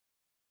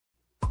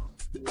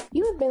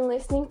You have been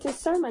listening to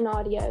sermon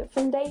audio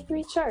from Day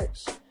 3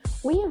 Church.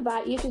 We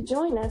invite you to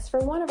join us for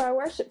one of our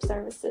worship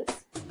services.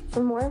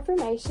 For more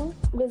information,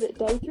 visit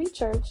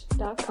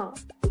day3church.com.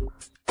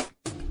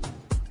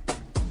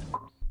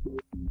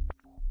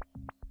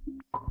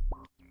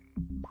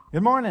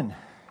 Good morning.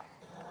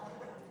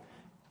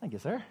 Thank you,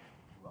 sir.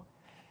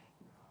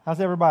 How's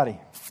everybody?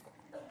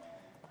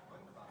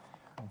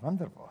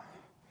 Wonderful.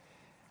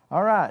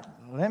 All right,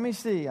 let me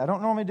see. I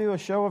don't normally do a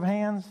show of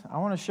hands. I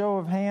want a show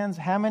of hands.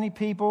 How many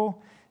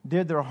people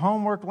did their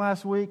homework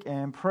last week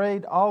and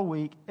prayed all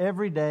week,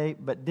 every day,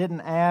 but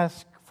didn't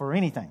ask for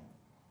anything?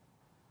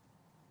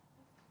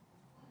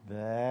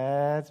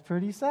 That's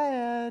pretty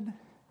sad.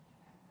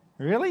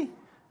 Really?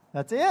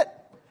 That's it?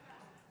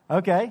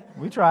 Okay,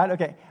 we tried.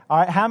 Okay. All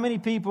right, how many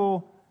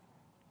people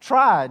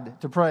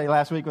tried to pray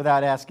last week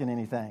without asking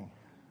anything?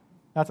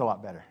 That's a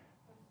lot better.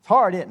 It's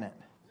hard, isn't it?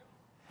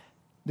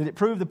 Did it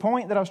prove the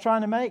point that I was trying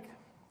to make?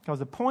 Because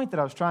the point that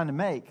I was trying to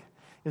make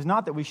is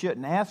not that we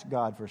shouldn't ask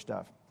God for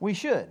stuff. We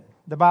should.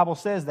 The Bible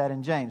says that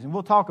in James, and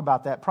we'll talk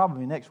about that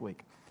probably next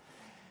week.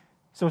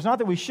 So it's not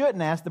that we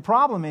shouldn't ask. The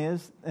problem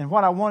is, and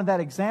what I wanted that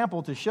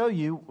example to show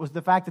you, was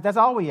the fact that that's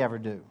all we ever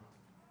do,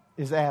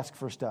 is ask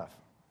for stuff.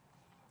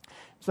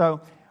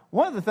 So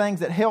one of the things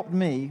that helped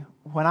me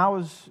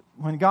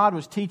when God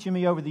was teaching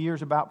me over the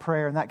years about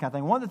prayer and that kind of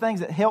thing, one of the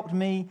things that helped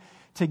me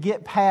to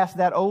get past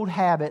that old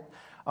habit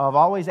of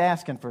always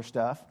asking for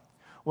stuff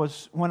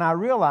was when I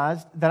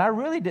realized that I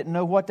really didn't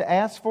know what to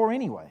ask for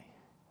anyway.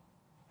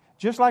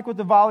 Just like with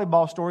the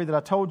volleyball story that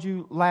I told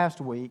you last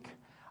week,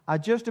 I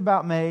just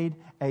about made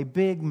a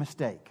big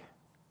mistake.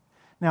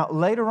 Now,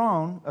 later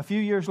on, a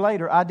few years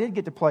later, I did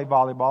get to play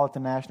volleyball at the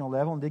national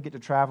level and did get to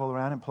travel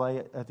around and play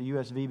at the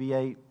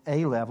USVBA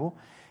A level.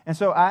 And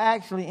so I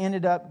actually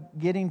ended up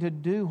getting to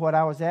do what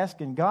I was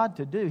asking God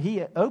to do.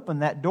 He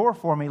opened that door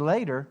for me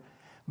later.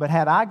 But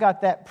had I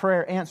got that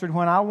prayer answered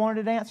when I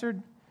wanted it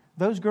answered,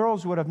 those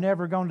girls would have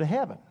never gone to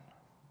heaven.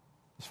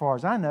 As far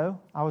as I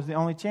know, I was the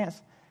only chance.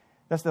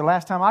 That's the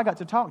last time I got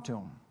to talk to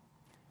them.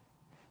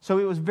 So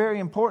it was very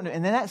important.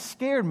 And then that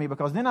scared me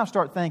because then I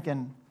start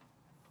thinking,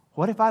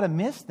 what if I'd have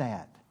missed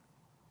that?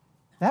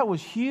 That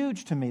was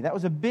huge to me. That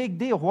was a big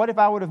deal. What if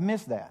I would have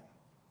missed that?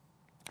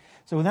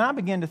 So then I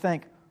began to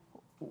think,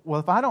 well,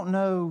 if I don't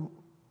know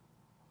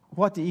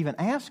what to even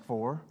ask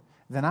for,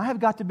 then I have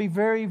got to be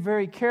very,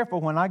 very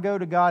careful when I go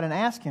to God and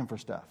ask Him for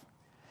stuff.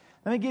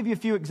 Let me give you a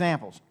few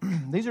examples.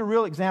 These are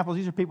real examples.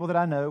 These are people that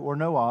I know or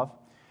know of.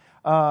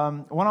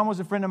 One of them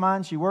was a friend of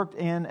mine. She worked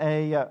in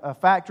a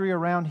factory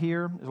around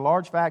here. It was a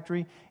large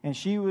factory. And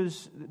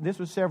this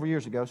was several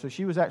years ago, so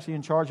she was actually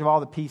in charge of all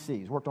the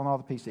PCs, worked on all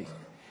the PCs.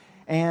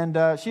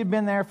 And she had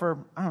been there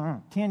for,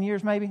 10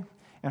 years maybe.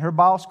 And her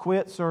boss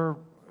quits or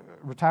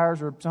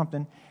retires or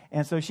something.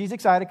 And so she's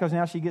excited because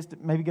now she gets to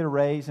maybe get a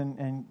raise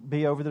and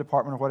be over the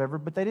department or whatever.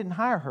 But they didn't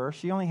hire her.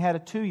 She only had a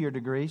 2-year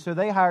degree. So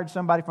they hired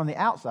somebody from the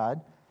outside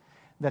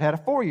that had a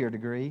 4-year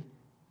degree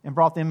and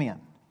brought them in.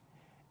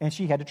 And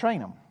she had to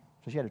train them.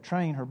 So she had to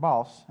train her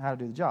boss how to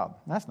do the job.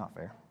 That's not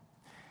fair.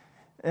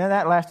 And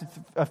that lasted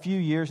a few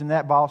years, and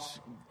that boss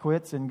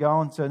quits and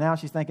gone. So now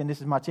she's thinking,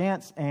 this is my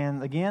chance.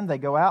 And again, they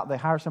go out, they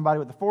hire somebody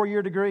with a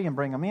 4-year degree and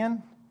bring them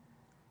in.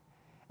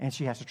 And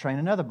she has to train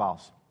another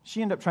boss.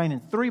 She ended up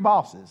training 3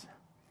 bosses.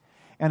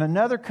 And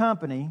another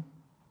company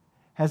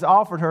has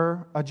offered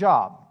her a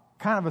job,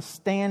 kind of a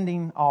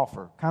standing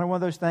offer, kind of one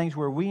of those things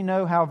where we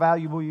know how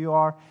valuable you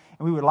are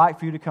and we would like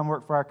for you to come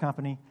work for our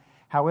company.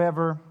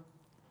 However,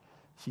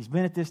 she's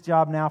been at this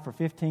job now for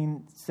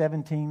 15,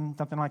 17,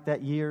 something like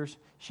that years.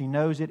 She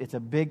knows it. It's a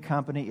big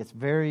company. It's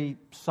very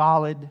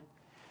solid.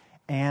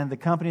 And the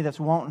company that's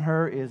wanting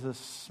her is a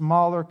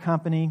smaller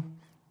company,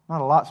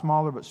 not a lot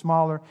smaller, but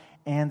smaller.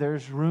 And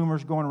there's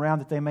rumors going around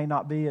that they may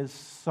not be as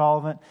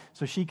solvent.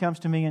 So she comes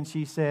to me and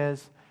she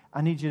says,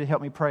 I need you to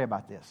help me pray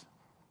about this.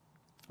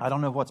 I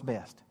don't know what's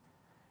best.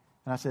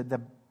 And I said,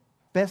 the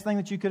best thing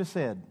that you could have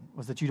said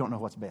was that you don't know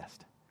what's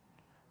best.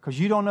 Because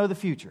you don't know the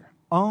future.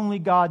 Only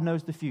God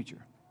knows the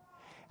future.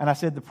 And I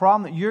said, the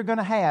problem that you're going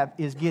to have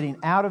is getting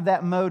out of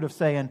that mode of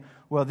saying,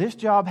 well, this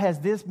job has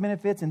this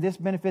benefits and this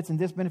benefits and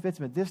this benefits,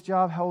 but this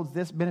job holds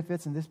this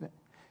benefits and this.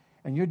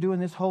 And you're doing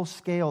this whole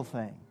scale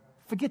thing.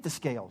 Forget the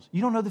scales.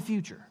 You don't know the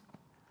future.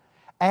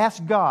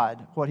 Ask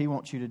God what He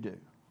wants you to do.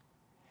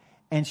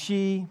 And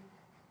she,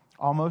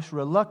 almost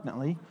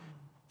reluctantly,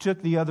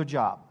 took the other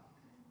job.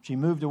 She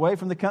moved away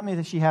from the company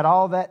that she had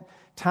all that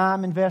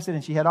time invested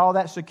and she had all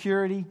that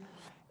security.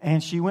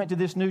 And she went to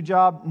this new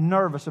job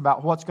nervous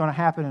about what's going to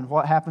happen and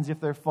what happens if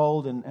they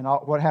fold and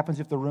what happens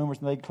if the rumors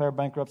and they declare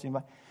bankruptcy.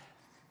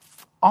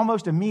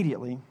 Almost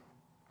immediately,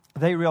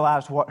 they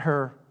realized what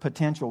her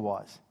potential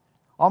was.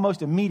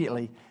 Almost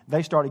immediately,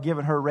 they started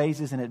giving her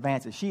raises and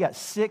advances. She got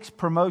 6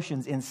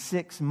 promotions in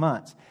 6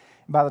 months.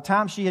 By the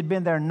time she had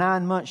been there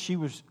 9 months, she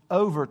was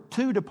over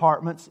 2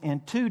 departments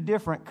in 2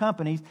 different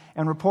companies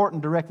and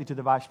reporting directly to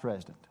the vice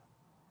president.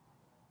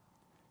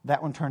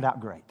 That one turned out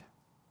great.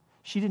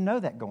 She didn't know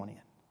that going in.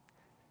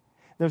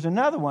 There's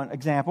another one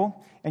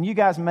example, and you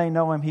guys may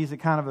know him. He's a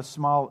kind of a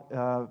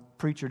small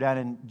preacher down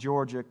in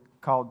Georgia,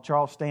 called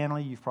Charles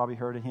Stanley. You've probably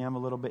heard of him a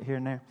little bit here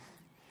and there.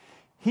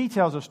 He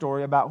tells a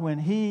story about when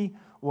he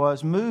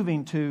was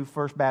moving to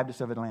First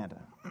Baptist of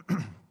Atlanta.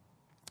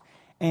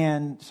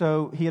 And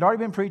so he had already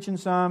been preaching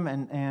some,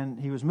 and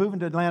he was moving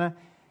to Atlanta,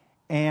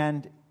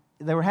 and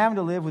they were having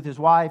to live with his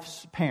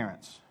wife's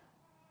parents.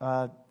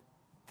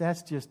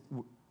 That's just,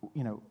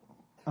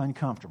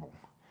 uncomfortable.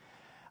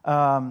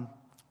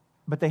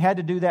 But they had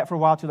to do that for a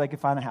while till they could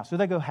find a house. So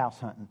they go house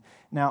hunting.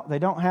 Now, they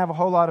don't have a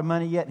whole lot of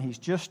money yet, and he's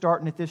just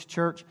starting at this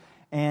church,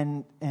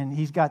 and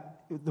he's got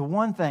the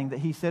one thing that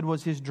he said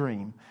was his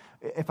dream.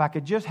 If I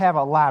could just have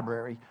a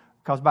library,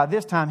 because by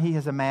this time he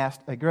has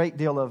amassed a great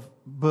deal of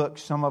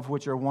books, some of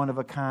which are one of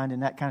a kind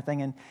and that kind of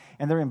thing,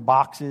 and they're in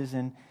boxes,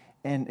 and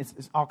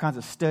it's all kinds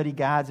of study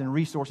guides and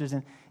resources,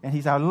 and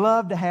he's, I'd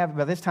love to have,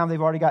 by this time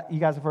they've already got, you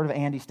guys have heard of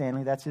Andy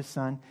Stanley, that's his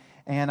son,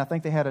 and I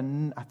think they had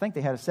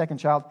a second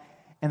child,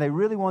 and they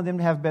really wanted them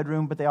to have a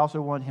bedroom, but they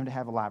also wanted him to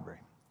have a library.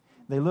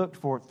 They looked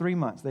for 3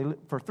 months.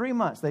 For 3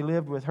 months, they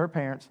lived with her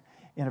parents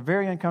in a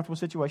very uncomfortable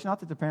situation.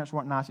 Not that the parents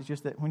weren't nice. It's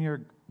just that when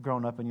you're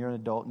grown up and you're an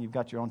adult and you've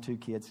got your own 2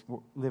 kids,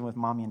 living with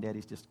mommy and daddy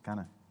is just kind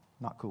of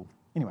not cool.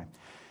 Anyway,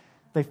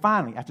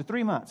 after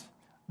 3 months,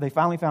 they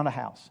finally found a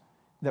house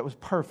that was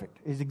perfect.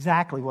 It was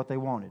exactly what they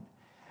wanted.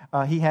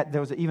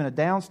 There was even a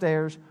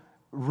downstairs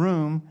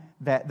room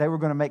that they were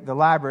going to make the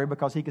library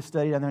because he could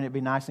study down there and it'd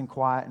be nice and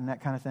quiet and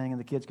that kind of thing, and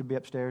the kids could be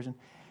upstairs.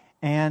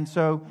 And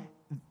so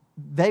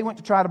they went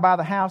to try to buy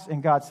the house,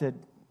 and God said,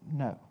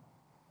 no.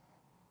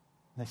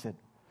 They said,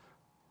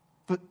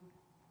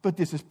 but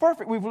this is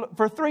perfect.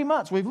 For 3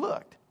 months we've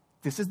looked.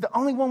 This is the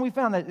only one we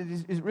found that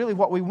is really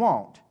what we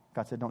want.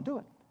 God said, don't do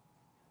it.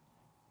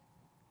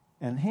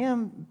 And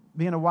him,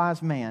 being a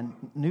wise man,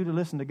 knew to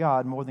listen to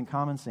God more than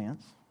common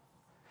sense,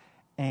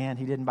 and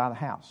he didn't buy the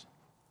house.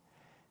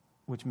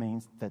 Which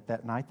means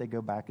that night they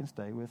go back and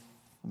stay with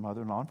the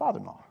mother-in-law and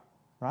father-in-law,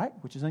 right?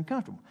 Which is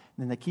uncomfortable.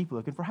 And then they keep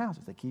looking for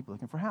houses.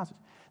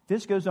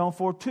 This goes on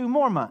for 2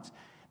 more months.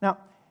 Now,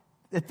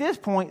 at this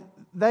point,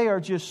 they are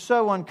just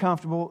so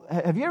uncomfortable.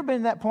 Have you ever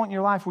been at that point in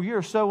your life where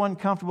you're so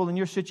uncomfortable in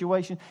your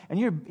situation and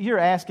you're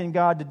asking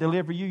God to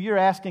deliver you? You're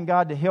asking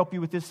God to help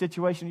you with this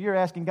situation. You're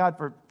asking God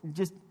for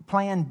just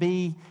plan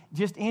B,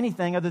 just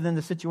anything other than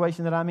the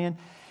situation that I'm in.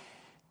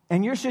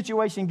 And your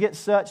situation gets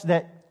such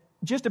that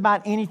just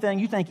about anything,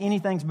 you think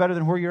anything's better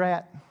than where you're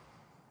at.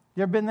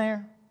 You ever been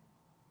there?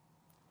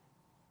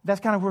 That's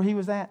kind of where he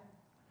was at.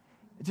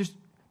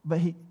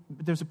 But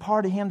there's a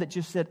part of him that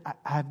just said,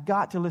 I've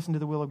got to listen to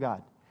the will of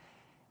God.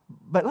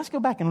 But let's go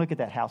back and look at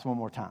that house one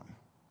more time.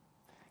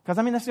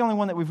 Because, that's the only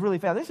one that we've really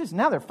found.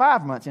 Now they're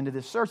 5 months into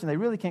this search, and they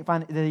really can't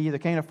find it. They either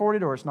can't afford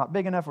it, or it's not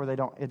big enough, or it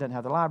doesn't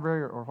have the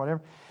library, or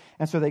whatever.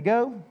 And so they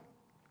go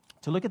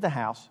to look at the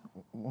house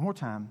one more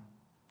time.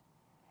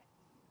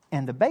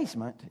 And the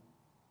basement,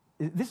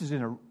 this is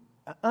in an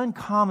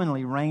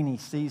uncommonly rainy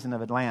season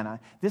of Atlanta.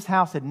 This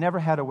house had never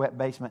had a wet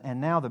basement, and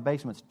now the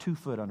basement's 2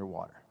 foot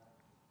underwater.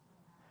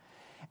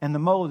 And the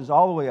mold is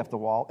all the way up the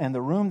wall, and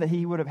the room that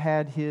he would have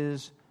had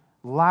his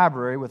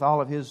library with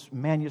all of his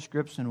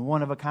manuscripts and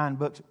one-of-a-kind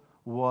books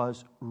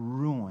was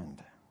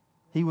ruined.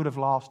 He would have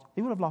lost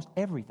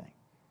everything.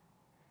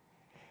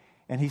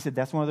 And he said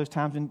that's one of those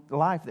times in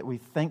life that we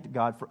thanked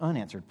God for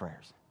unanswered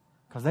prayers.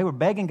 Because they were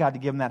begging God to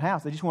give them that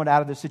house. They just wanted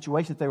out of the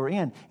situation that they were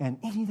in, and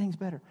anything's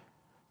better.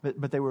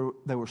 But they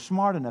were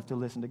smart enough to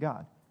listen to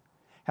God.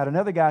 Had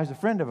another guy who's a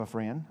friend of a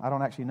friend. I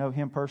don't actually know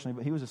him personally,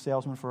 but he was a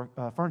salesman for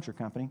a furniture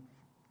company.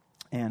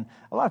 And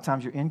a lot of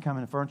times your income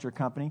in a furniture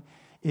company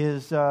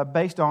is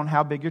based on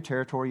how big your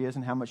territory is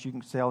and how much you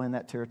can sell in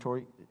that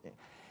territory.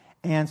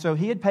 And so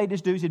he had paid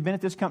his dues. He'd been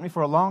at this company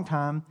for a long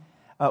time,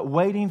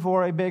 waiting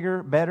for a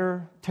bigger,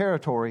 better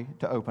territory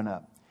to open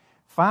up.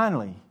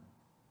 Finally,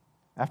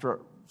 after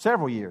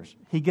several years,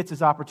 he gets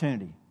his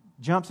opportunity.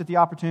 Jumps at the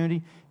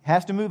opportunity,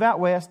 has to move out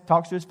west,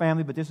 talks to his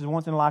family, but this is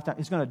once in a lifetime.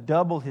 It's going to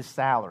double his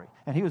salary.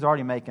 And he was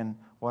already making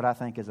what I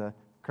think is a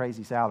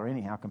crazy salary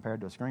anyhow compared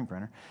to a screen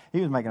printer.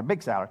 He was making a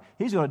big salary.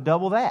 He's going to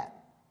double that.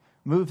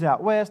 Moves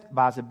out west,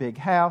 buys a big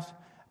house,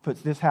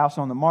 puts this house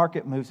on the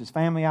market, moves his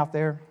family out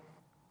there.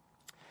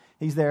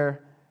 He's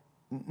there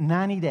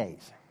 90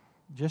 days,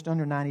 just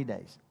under 90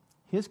 days.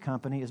 His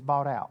company is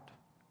bought out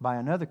by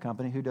another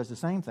company who does the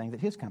same thing that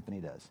his company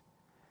does.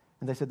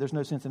 And they said, there's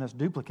no sense in us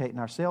duplicating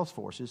our sales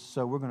forces,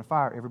 so we're going to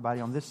fire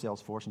everybody on this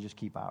sales force and just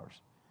keep ours.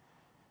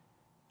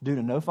 Due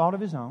to no fault of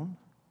his own,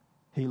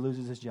 he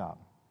loses his job.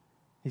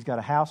 He's got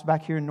a house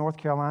back here in North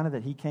Carolina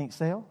that he can't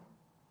sell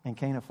and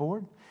can't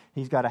afford.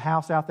 He's got a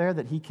house out there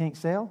that he can't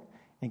sell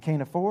and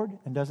can't afford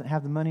and doesn't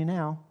have the money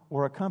now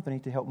or a company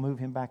to help move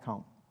him back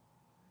home.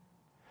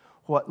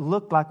 What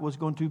looked like was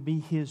going to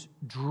be his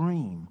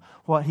dream,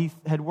 what he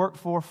had worked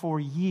for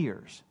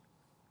years,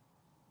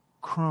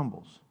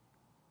 crumbles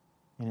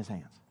in his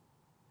hands.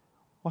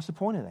 What's the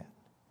point of that?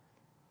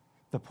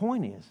 The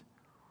point is,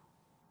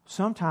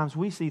 sometimes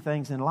we see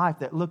things in life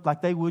that look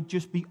like they would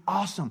just be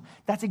awesome.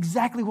 That's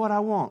exactly what I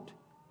want.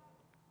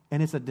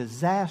 And it's a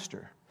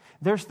disaster.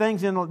 there's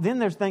things in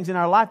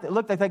our life that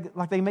look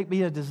like they may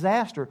be a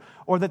disaster,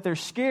 or that they're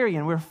scary,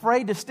 and we're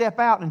afraid to step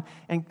out,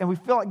 and we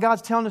feel like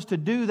God's telling us to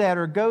do that,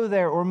 or go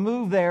there, or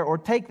move there, or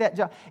take that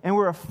job, and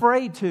we're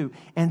afraid to.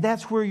 And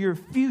that's where your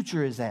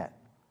future is at.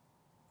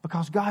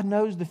 Because God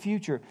knows the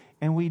future,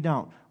 and we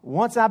don't.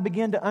 Once I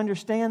begin to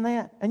understand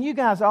that, and you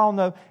guys all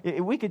know,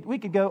 we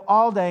could go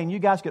all day, and you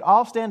guys could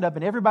all stand up,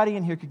 and everybody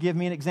in here could give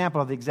me an example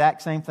of the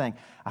exact same thing.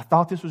 I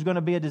thought this was going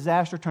to be a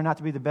disaster, turned out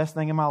to be the best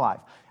thing in my life.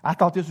 I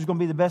thought this was going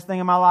to be the best thing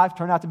in my life,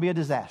 turned out to be a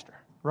disaster.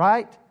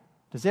 Right?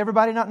 Does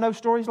everybody not know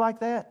stories like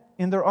that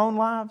in their own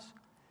lives?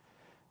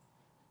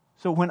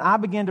 So when I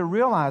began to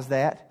realize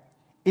that,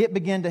 it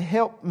began to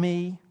help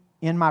me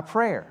in my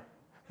prayer.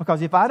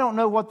 Because if I don't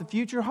know what the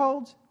future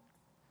holds,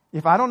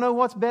 if I don't know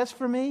what's best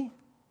for me,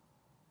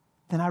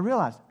 then I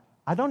realized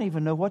I don't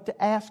even know what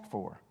to ask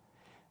for.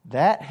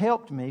 That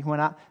helped me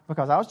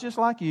because I was just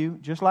like you,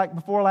 just like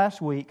before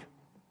last week.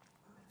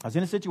 I was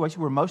in a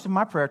situation where most of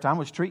my prayer time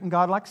was treating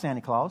God like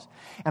Santa Claus,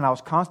 and I was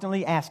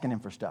constantly asking Him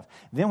for stuff.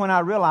 Then when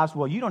I realized,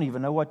 well, you don't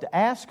even know what to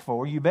ask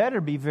for, you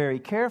better be very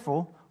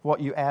careful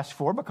what you ask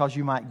for because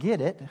you might get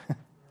it.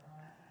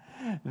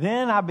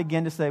 Then I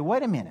began to say,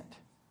 wait a minute.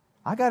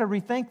 I got to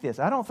rethink this.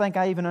 I don't think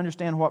I even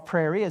understand what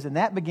prayer is. And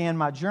that began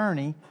my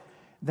journey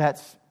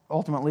that's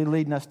ultimately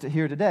leading us to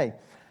here today.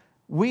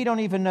 We don't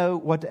even know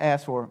what to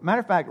ask for.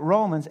 Matter of fact,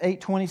 Romans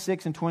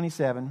 8:26 and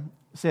 27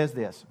 says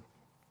this.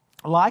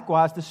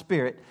 Likewise, the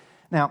Spirit.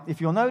 Now,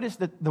 if you'll notice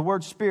that the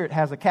word Spirit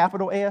has a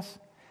capital S,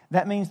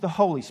 that means the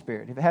Holy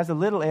Spirit. If it has a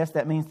little s,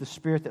 that means the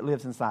Spirit that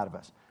lives inside of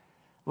us.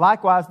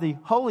 Likewise, the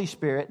Holy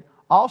Spirit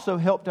also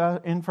helped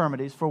our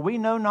infirmities, for we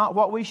know not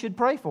what we should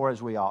pray for as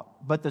we ought.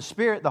 But the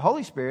Spirit, the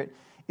Holy Spirit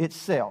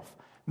itself,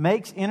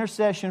 makes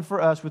intercession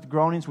for us with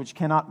groanings which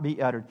cannot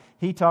be uttered.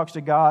 He talks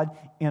to God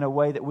in a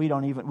way that we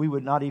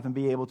would not even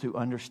be able to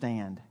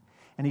understand.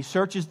 And He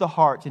searches the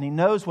hearts, and He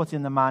knows what's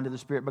in the mind of the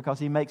Spirit because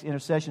He makes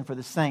intercession for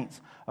the saints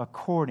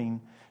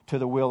according to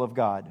the will of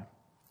God.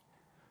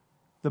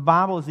 The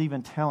Bible is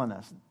even telling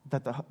us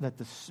that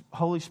the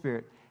Holy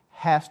Spirit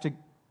has to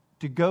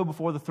go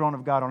before the throne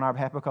of God on our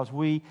behalf because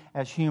we,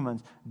 as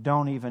humans,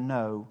 don't even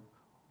know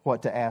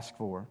what to ask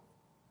for.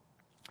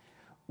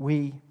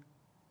 We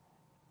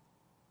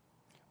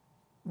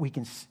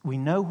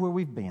know where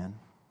we've been,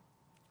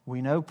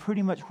 we know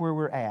pretty much where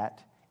we're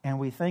at, and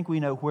we think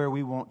we know where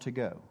we want to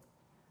go.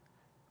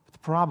 But the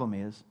problem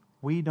is,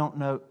 we don't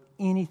know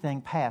anything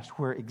past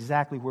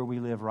exactly where we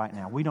live right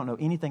now. We don't know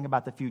anything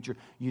about the future.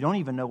 You don't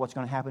even know what's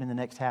going to happen in the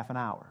next half an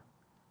hour.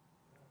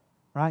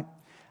 Right?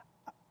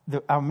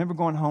 I remember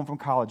going home from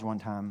college one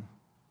time,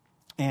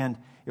 and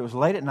it was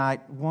late at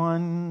night,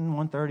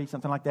 1:30,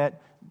 something like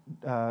that,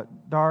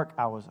 dark.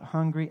 I was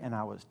hungry, and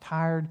I was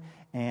tired,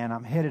 and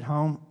I'm headed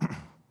home.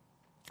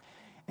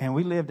 And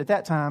we lived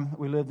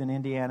in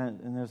Indiana,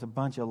 and there's a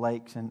bunch of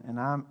lakes, and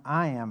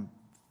I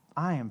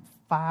am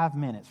 5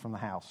 minutes from the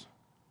house,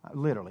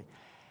 literally.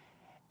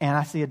 And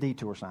I see a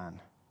detour sign.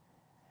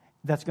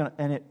 It's going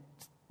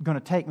to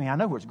take me, I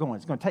know where it's going.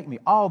 It's going to take me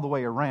all the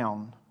way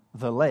around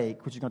the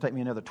lake, which is going to take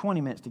me another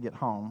 20 minutes to get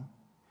home.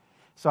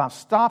 So I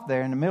stopped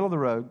there in the middle of the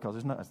road, because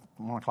it's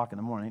 1 o'clock in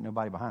the morning, ain't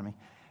nobody behind me.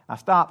 I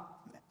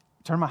stopped,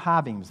 turn my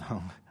high beams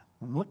on.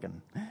 I'm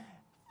looking. As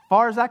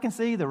far as I can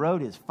see, the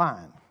road is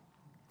fine.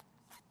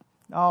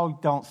 Oh,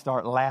 don't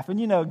start laughing.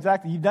 You know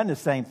exactly, you've done the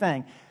same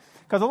thing.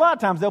 Because a lot of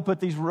times they'll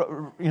put these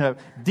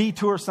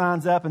detour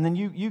signs up, and then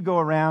you go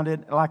around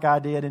it like I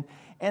did,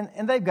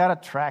 and they've got a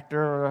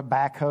tractor or a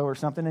backhoe or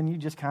something, and you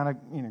just kind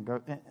of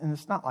go, and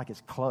it's not like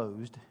it's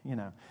closed,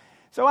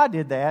 So I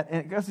did that,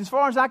 and because as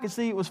far as I could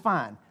see, it was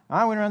fine.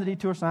 I went around the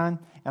detour sign,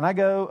 and I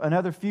go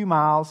another few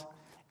miles,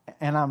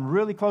 and I'm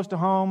really close to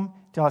home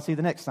till I see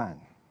the next sign.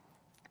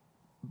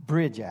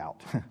 Bridge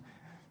out.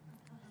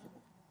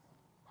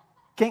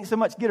 Can't so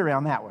much get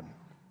around that one.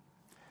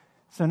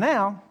 So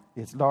now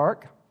it's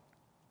dark,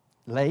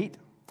 late,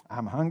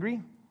 I'm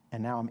hungry,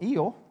 and now I'm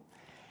ill.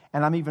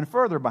 And I'm even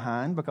further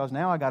behind because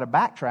now I got to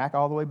backtrack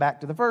all the way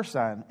back to the first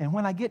sign. And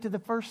when I get to the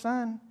first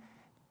sign,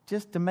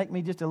 just to make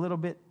me just a little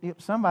bit,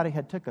 somebody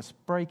had took a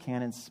spray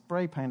can and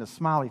spray painted a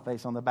smiley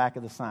face on the back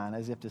of the sign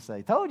as if to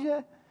say, told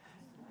you.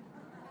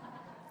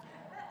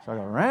 So I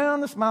go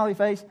around the smiley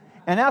face,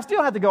 and now I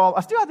still have to go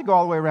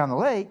all the way around the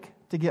lake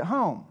to get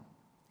home.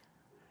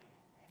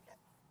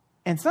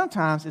 And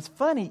sometimes it's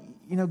funny,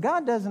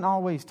 God doesn't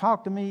always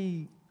talk to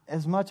me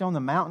as much on the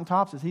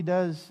mountaintops as He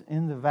does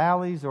in the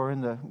valleys or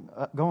in the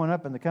going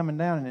up and the coming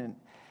down.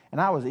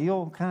 And I was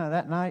ill kind of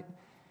that night,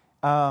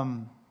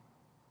 kind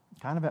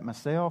of at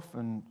myself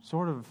and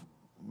sort of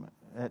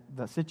at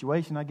the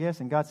situation, I guess.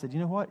 And God said, you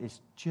know what?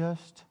 It's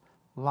just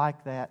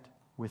like that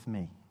with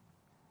me.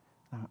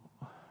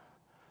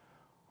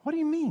 What do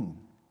you mean?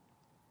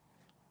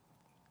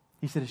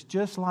 He said, it's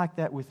just like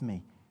that with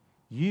me.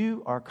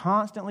 You are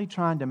constantly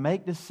trying to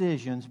make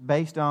decisions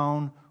based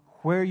on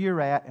where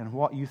you're at and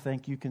what you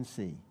think you can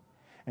see.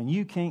 And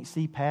you can't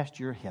see past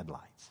your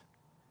headlights.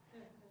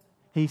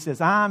 He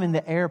says, I'm in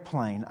the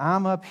airplane.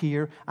 I'm up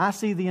here. I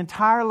see the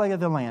entire lay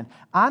of the land.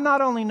 I not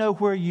only know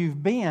where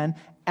you've been,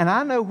 and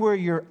I know where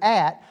you're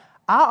at,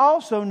 I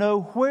also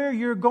know where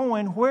you're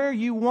going, where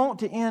you want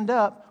to end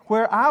up,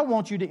 where I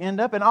want you to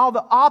end up, and all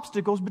the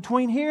obstacles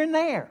between here and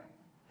there.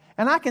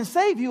 And I can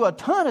save you a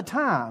ton of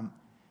time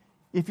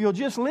if you'll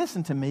just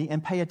listen to me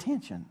and pay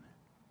attention.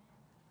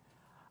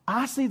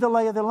 I see the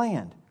lay of the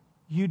land.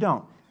 You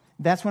don't.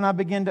 That's when I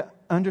begin to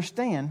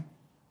understand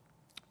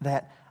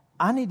that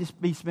I need to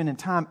be spending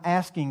time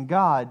asking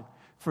God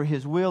for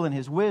His will and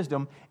His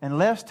wisdom, and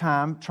less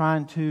time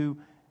trying to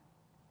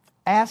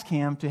ask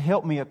Him to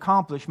help me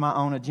accomplish my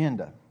own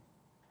agenda.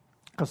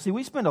 Because, see,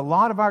 we spend a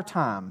lot of our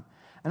time,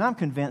 and I'm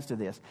convinced of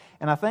this,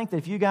 and I think that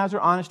if you guys are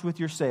honest with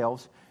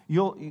yourselves,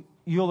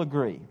 you'll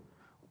agree.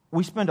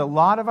 We spend a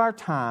lot of our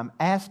time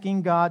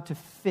asking God to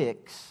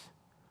fix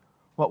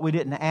what we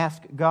didn't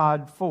ask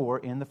God for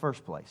in the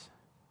first place.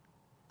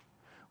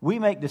 We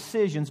make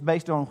decisions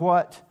based on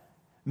what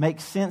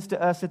makes sense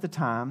to us at the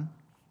time,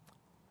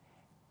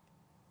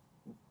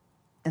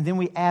 and then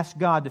we ask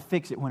God to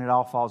fix it when it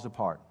all falls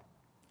apart.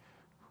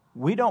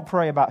 We don't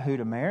pray about who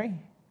to marry.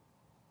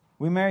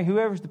 We marry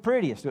whoever's the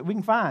prettiest that we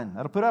can find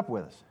that'll put up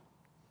with us.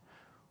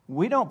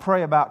 We don't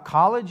pray about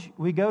college.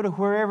 We go to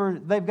wherever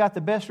they've got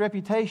the best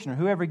reputation or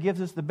whoever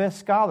gives us the best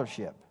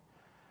scholarship.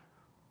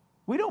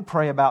 We don't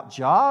pray about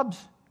jobs.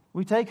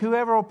 We take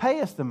whoever will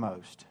pay us the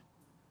most.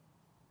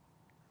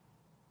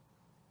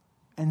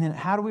 And then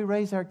how do we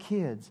raise our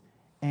kids?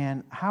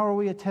 And how are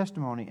we a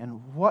testimony?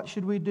 And what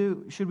should we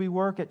do? Should we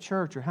work at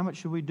church? Or how much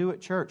should we do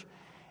at church?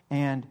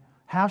 And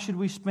how should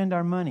we spend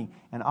our money?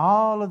 And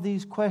all of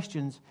these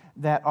questions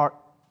that are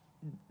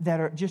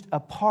just a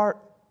part,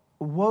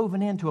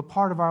 woven into a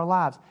part of our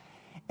lives.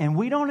 And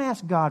we don't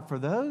ask God for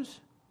those.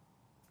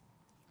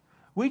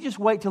 We just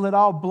wait till it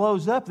all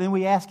blows up, then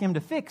we ask Him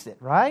to fix it,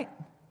 right?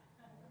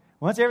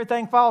 Once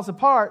everything falls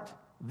apart,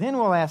 then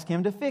we'll ask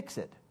Him to fix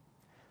it.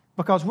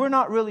 Because we're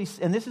not really,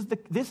 and this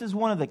is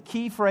one of the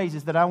key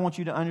phrases that I want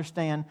you to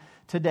understand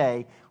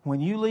today.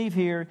 When you leave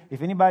here,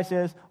 if anybody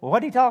says, well,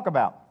 what did he talk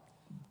about?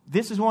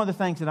 This is one of the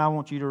things that I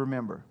want you to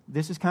remember.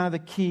 This is kind of the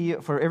key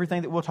for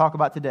everything that we'll talk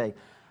about today.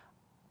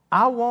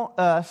 I want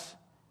us,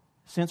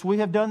 since we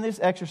have done this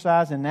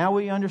exercise and now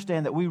we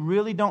understand that we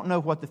really don't know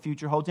what the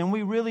future holds and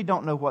we really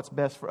don't know what's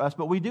best for us,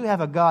 but we do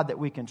have a God that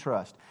we can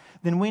trust,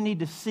 then we need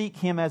to seek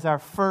Him as our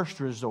first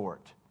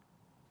resort,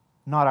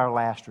 not our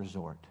last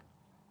resort.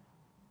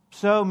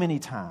 So many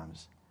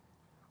times,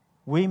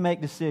 we make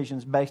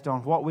decisions based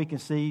on what we can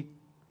see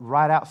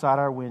right outside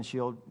our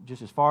windshield,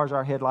 just as far as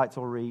our headlights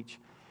will reach.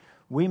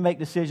 We make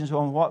decisions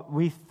on what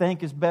we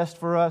think is best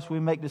for us. We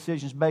make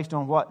decisions based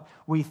on what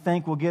we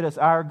think will get us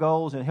our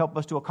goals and help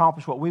us to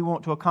accomplish what we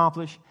want to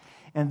accomplish.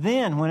 And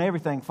then when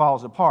everything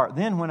falls apart,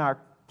 then when our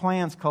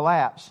plans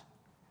collapse,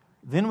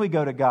 then we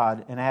go to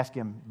God and ask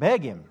Him,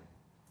 beg Him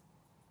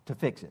to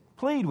fix it,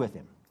 plead with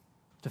Him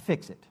to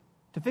fix it.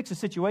 To fix a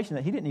situation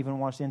that He didn't even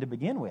want us in to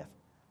begin with.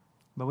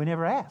 But we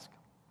never ask.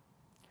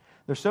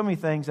 There's so many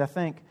things, I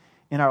think,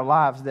 in our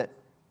lives that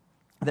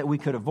we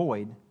could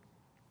avoid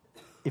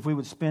if we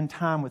would spend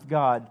time with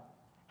God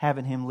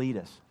having Him lead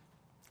us.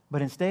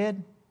 But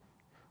instead,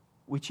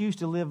 we choose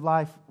to live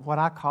life what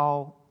I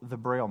call the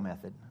Braille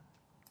method.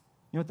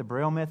 You know what the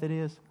Braille method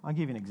is? I'll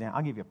give you an example.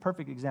 I'll give you a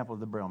perfect example of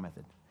the Braille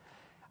method.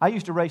 I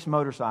used to race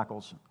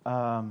motorcycles,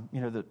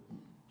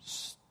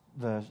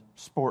 the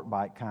sport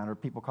bike kind, or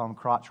people call them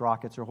crotch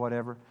rockets or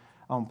whatever,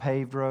 on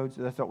paved roads.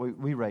 That's what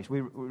we raced.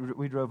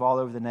 We drove all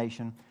over the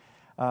nation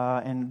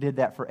and did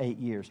that for 8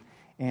 years.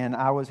 And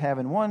I was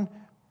having one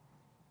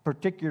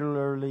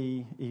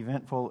particularly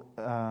eventful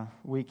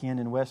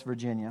weekend in West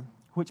Virginia,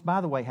 which,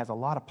 by the way, has a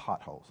lot of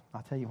potholes.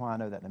 I'll tell you why I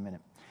know that in a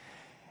minute.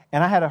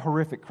 And I had a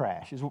horrific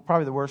crash. It was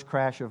probably the worst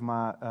crash of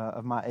my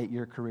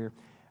 8-year career.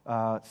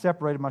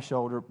 Separated my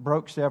shoulder,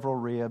 broke several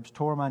ribs,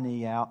 tore my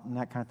knee out, and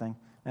that kind of thing.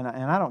 And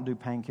I don't do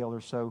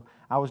painkillers, so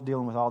I was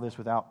dealing with all this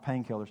without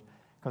painkillers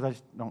because I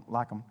just don't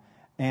like them.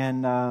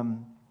 And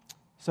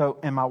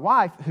and my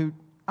wife, who,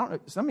 I don't know,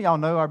 some of y'all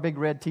know our big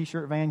red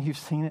T-shirt van. You've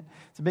seen it.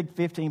 It's a big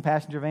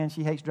 15-passenger van.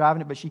 She hates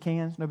driving it, but she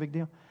can. It's no big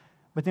deal.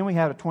 But then we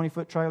had a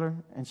 20-foot trailer,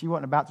 and she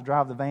wasn't about to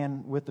drive the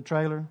van with the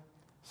trailer.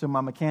 So my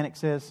mechanic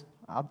says,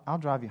 I'll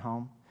drive you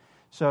home.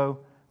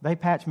 So they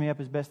patch me up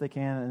as best they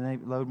can, and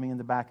they load me in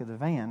the back of the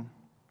van.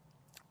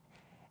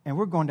 And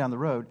we're going down the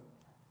road.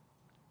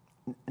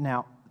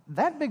 Now,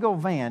 that big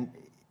old van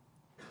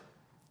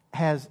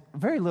has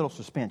very little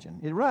suspension.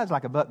 It rides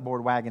like a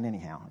buckboard wagon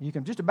anyhow. You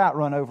can just about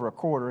run over a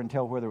quarter and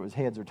tell whether it was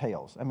heads or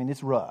tails. I mean,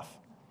 it's rough.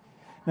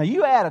 Now,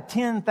 you add a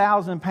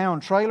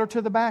 10,000-pound trailer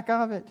to the back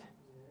of it,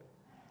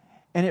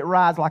 and it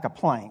rides like a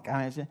plank.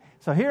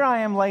 So here I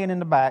am laying in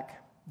the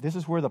back. This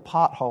is where the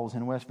potholes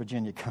in West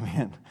Virginia come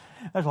in.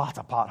 There's lots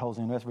of potholes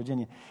in West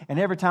Virginia. And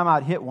every time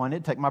I'd hit one,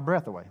 it'd take my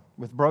breath away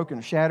with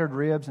broken, shattered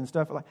ribs and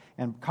stuff like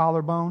and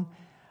collarbone.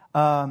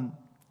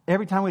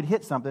 Every time we'd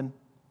hit something,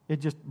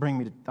 it'd just bring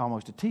me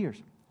almost to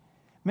tears.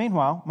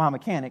 Meanwhile, my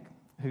mechanic,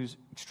 who's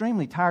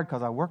extremely tired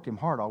because I worked him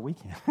hard all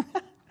weekend,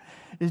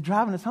 is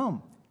driving us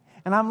home.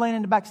 And I'm laying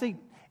in the back seat,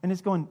 and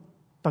it's going,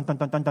 dun, dun,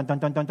 dun, dun, dun, dun,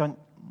 dun, dun, dun.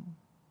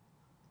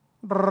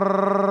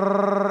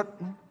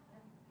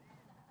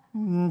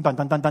 Dun, dun,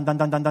 dun, dun, dun,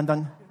 dun, dun, dun,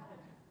 dun.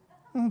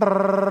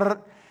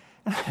 Brrr.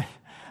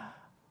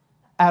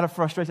 Out of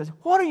frustration, I said,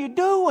 what are you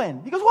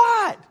doing? He goes,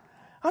 what?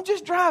 I'm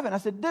just driving. I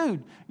said,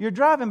 dude, you're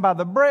driving by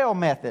the Braille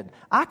method.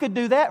 I could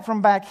do that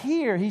from back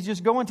here. He's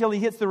just going till he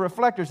hits the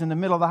reflectors in the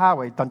middle of the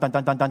highway. Dun, dun,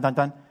 dun, dun, dun, dun,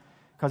 dun.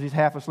 Because he's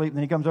half asleep. And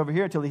then he comes over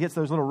here till he hits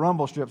those little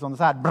rumble strips on the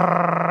side.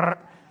 Brrr.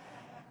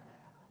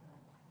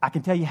 I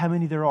can tell you how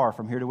many there are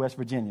from here to West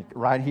Virginia.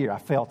 Right here. I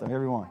felt them,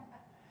 every one.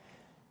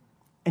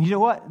 And you know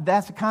what?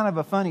 That's kind of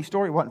a funny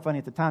story. It wasn't funny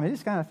at the time. It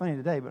is kind of funny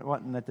today, but it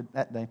wasn't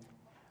that day.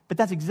 But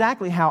that's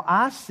exactly how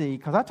I see,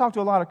 because I talk to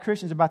a lot of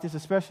Christians about this,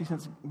 especially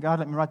since God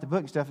let me write the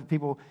book and stuff, and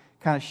people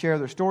kind of share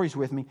their stories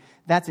with me.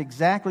 That's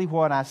exactly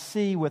what I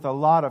see with a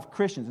lot of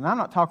Christians. And I'm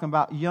not talking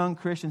about young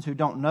Christians who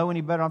don't know any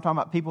better. I'm talking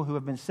about people who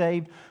have been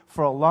saved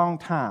for a long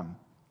time.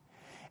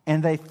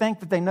 And they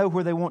think that they know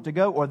where they want to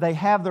go, or they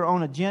have their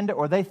own agenda,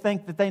 or they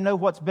think that they know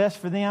what's best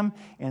for them,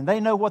 and they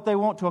know what they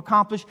want to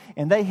accomplish,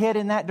 and they head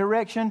in that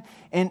direction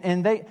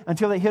and they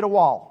until they hit a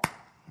wall.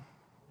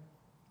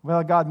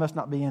 Well, God must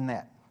not be in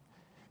that.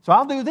 So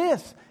I'll do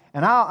this,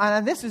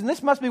 and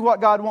this must be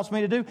what God wants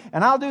me to do,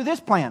 and I'll do this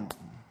plan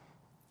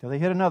till they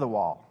hit another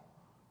wall.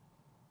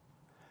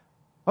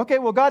 Okay,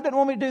 well, God didn't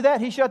want me to do that.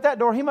 He shut that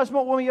door. He must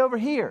want me over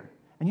here.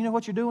 And you know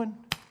what you're doing?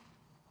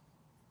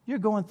 You're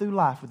going through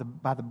life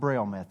by the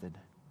Braille method.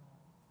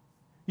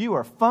 You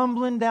are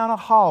fumbling down a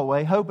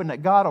hallway hoping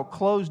that God will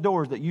close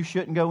doors that you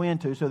shouldn't go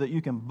into so that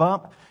you can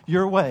bump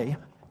your way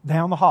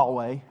down the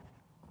hallway,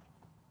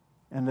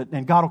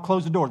 and God will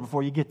close the doors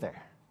before you get there.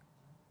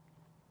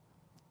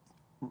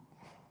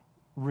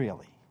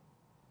 Really,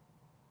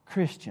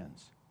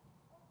 Christians,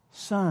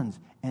 sons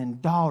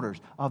and daughters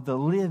of the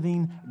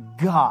living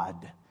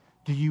God,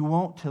 do you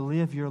want to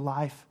live your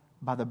life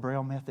by the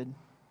Braille method?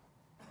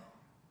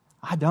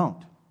 I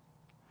don't.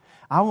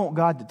 I want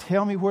God to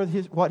tell me what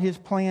His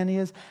plan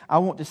is. I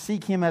want to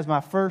seek Him as my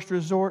first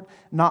resort,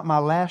 not my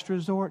last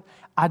resort.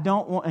 I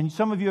don't want, and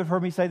some of you have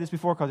heard me say this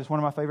before because it's one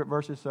of my favorite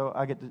verses, so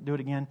I get to do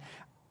it again.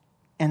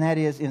 And that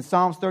is in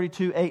Psalms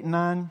 32, 8 and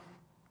 9.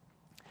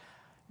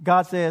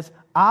 God says,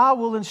 I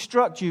will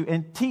instruct you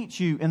and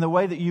teach you in the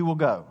way that you will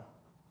go,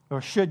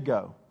 or should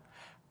go.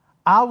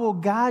 I will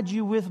guide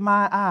you with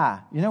my eye.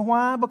 You know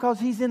why? Because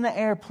He's in the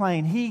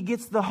airplane. He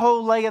gets the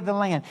whole lay of the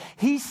land.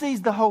 He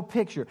sees the whole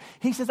picture.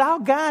 He says, I'll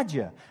guide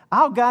you.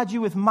 I'll guide you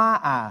with my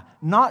eye.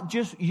 Not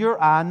just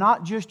your eye,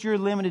 not just your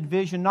limited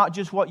vision, not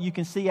just what you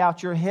can see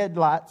out your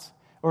headlights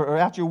or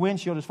out your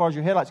windshield as far as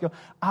your headlights go.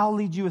 I'll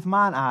lead you with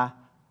mine eye.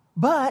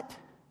 But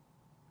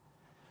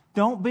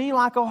don't be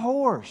like a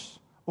horse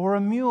or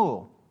a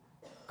mule,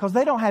 because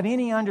they don't have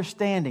any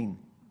understanding.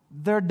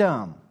 They're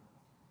dumb.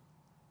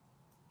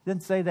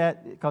 Didn't say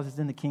that because it's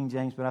in the King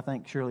James, but I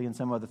think surely in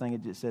some other thing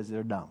it just says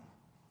they're dumb.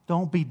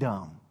 Don't be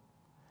dumb.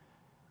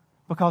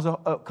 Because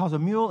a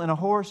mule and a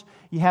horse,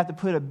 you have to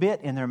put a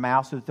bit in their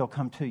mouth so that they'll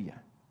come to you.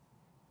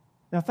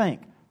 Now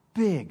think,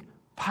 big,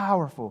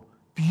 powerful,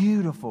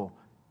 beautiful,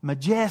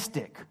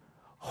 majestic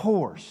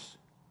horse.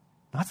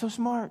 Not so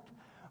smart,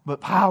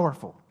 but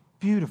powerful,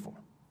 beautiful.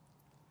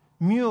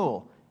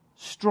 Mule,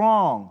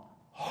 strong,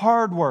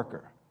 hard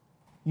worker.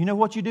 You know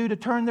what you do to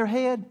turn their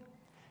head?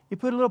 You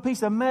put a little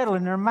piece of metal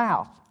in their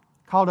mouth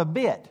called a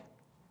bit.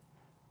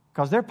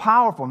 Because they're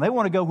powerful and they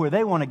want to go where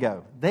they want to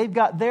go. They've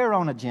got their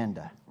own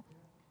agenda.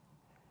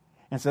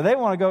 And so they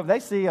want to go, they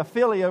see a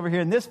filly over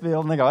here in this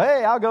field and they go,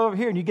 hey, I'll go over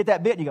here. And you get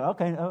that bit and you go,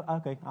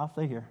 okay, I'll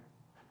stay here.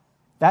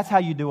 That's how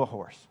you do a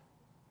horse.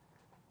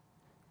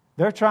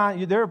 They're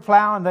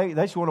plowing, they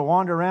just want to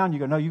wander around. You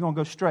go, no, you're going to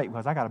go straight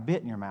because I got a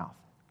bit in your mouth.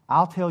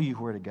 I'll tell you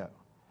where to go.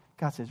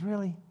 God says,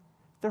 really?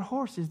 They're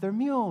horses, they're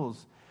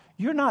mules.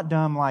 You're not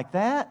dumb like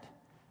that.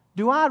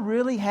 Do I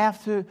really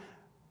have to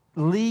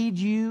lead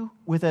you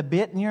with a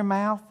bit in your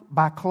mouth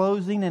by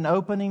closing and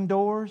opening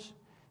doors?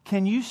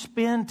 Can you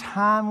spend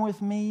time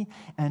with me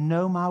and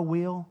know my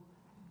will?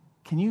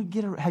 Can you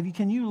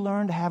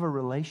learn to have a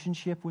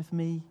relationship with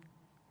me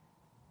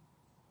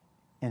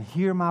and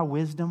hear my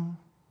wisdom?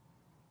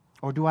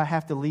 Or do I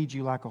have to lead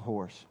you like a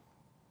horse?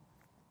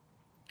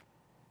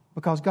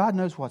 Because God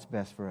knows what's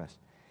best for us.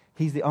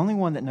 He's the only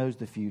one that knows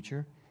the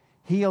future.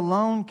 He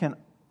alone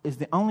is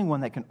the only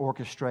one that can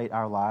orchestrate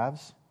our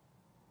lives.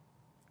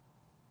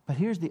 But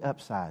here's the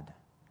upside.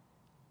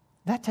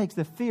 That takes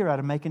the fear out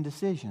of making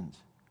decisions.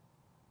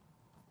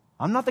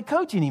 I'm not the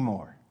coach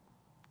anymore.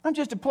 I'm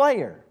just a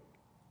player.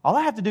 All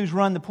I have to do is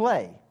run the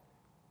play.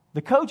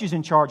 The coach is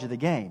in charge of the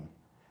game.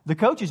 The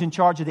coach is in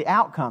charge of the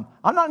outcome.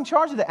 I'm not in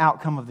charge of the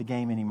outcome of the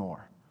game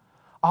anymore.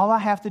 All I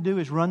have to do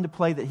is run the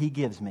play that He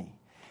gives me.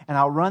 And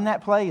I'll run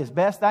that play as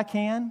best I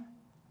can,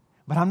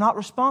 but I'm not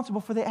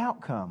responsible for the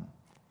outcome.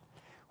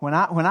 When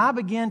I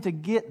begin to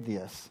get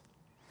this,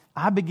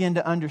 I begin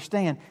to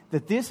understand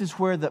that this is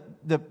where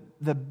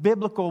the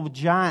biblical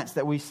giants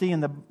that we see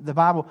in the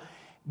Bible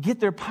get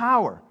their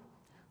power.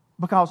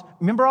 Because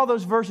remember all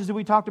those verses that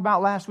we talked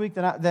about last week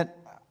that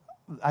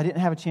I didn't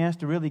have a chance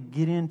to really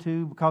get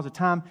into because of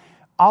time?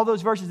 All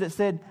those verses that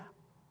said,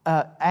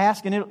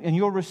 ask and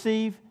you'll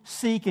receive,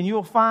 seek and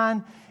you'll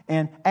find,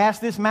 and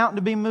ask this mountain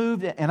to be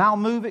moved and I'll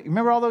move it.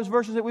 Remember all those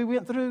verses that we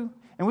went through?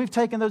 And we've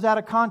taken those out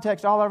of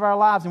context all of our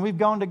lives, and we've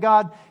gone to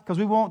God because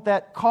we want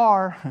that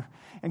car.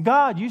 And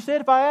God, you said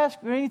if I ask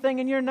for anything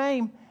in your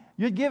name,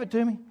 you'd give it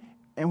to me.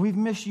 And we've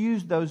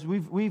misused those.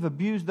 We've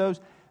abused those.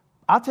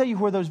 I'll tell you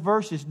where those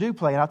verses do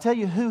play, and I'll tell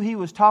you who he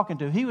was talking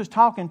to. He was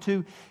talking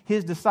to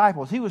his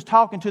disciples. He was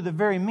talking to the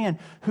very men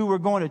who were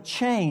going to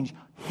change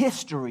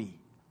history.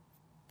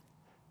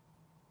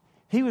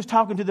 He was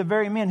talking to the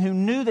very men who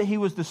knew that he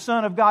was the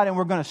Son of God and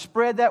were going to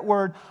spread that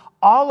word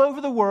all over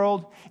the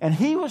world. And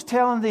he was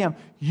telling them,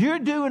 you're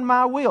doing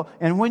my will.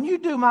 And when you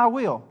do my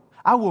will,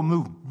 I will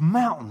move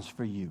mountains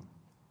for you.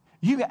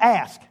 You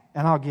ask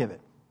and I'll give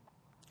it.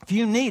 If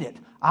you need it,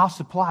 I'll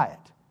supply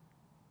it.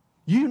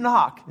 You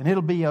knock and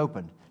it'll be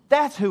opened.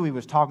 That's who he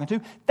was talking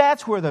to.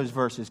 That's where those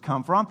verses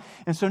come from.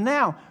 And so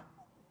now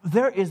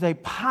there is a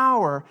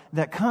power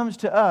that comes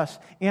to us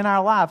in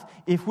our lives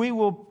if we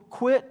will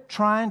quit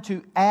trying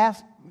to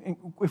ask.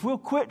 If we'll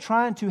quit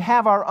trying to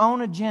have our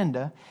own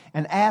agenda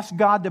and ask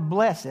God to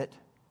bless it,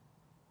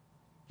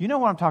 you know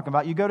what I'm talking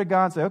about. You go to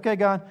God and say, okay,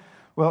 God,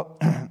 well,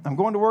 I'm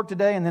going to work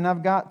today, and then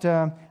I've got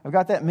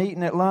that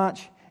meeting at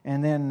lunch,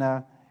 and then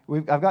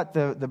I've got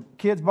the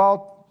kids'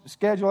 ball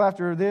schedule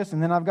after this,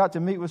 and then I've got to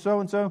meet with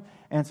so-and-so,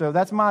 and so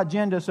that's my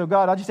agenda. So,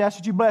 God, I just ask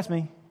that you bless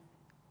me.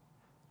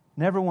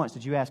 Never once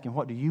did you ask him,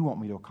 what do you want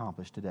me to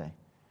accomplish today?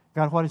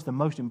 God, what is the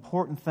most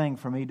important thing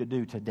for me to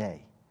do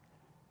today?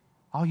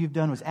 All you've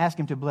done was ask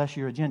him to bless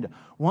your agenda.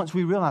 Once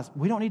we realize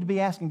we don't need to be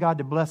asking God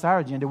to bless our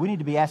agenda, we need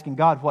to be asking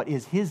God what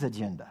is his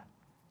agenda.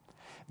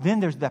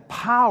 Then there's the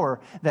power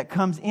that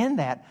comes in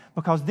that,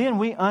 because then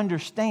we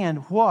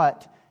understand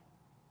what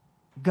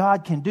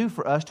God can do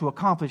for us to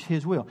accomplish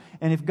his will.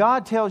 And if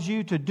God tells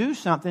you to do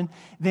something,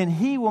 then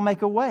he will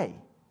make a way,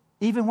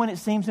 even when it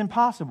seems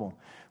impossible.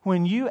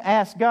 When you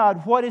ask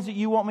God, what is it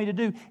you want me to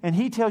do? And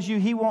he tells you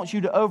he wants you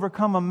to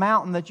overcome a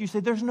mountain that you say,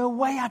 there's no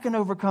way I can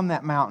overcome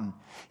that mountain.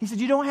 He said,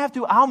 you don't have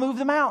to. I'll move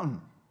the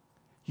mountain.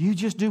 You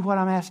just do what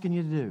I'm asking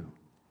you to do.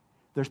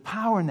 There's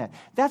power in that.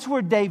 That's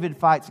where David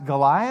fights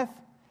Goliath.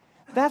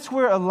 That's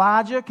where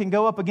Elijah can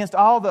go up against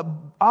all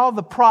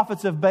the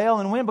prophets of Baal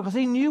and win, because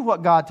he knew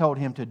what God told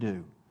him to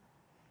do.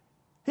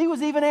 He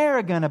was even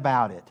arrogant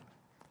about it.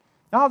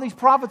 All these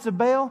prophets of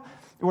Baal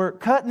were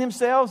cutting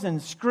themselves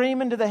and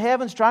screaming to the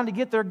heavens, trying to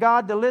get their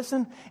God to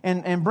listen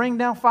and bring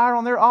down fire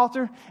on their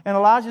altar. And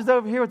Elijah's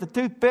over here with the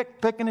toothpick,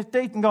 picking his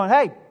teeth and going,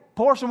 hey,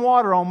 pour some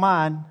water on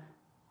mine.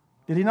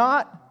 Did he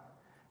not?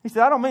 He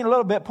said, I don't mean a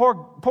little bit. Pour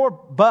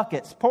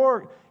buckets,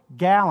 pour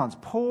gallons,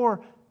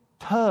 pour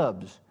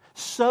tubs.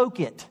 Soak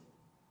it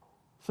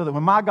so that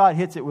when my God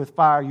hits it with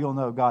fire, you'll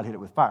know God hit it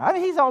with fire. I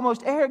mean, he's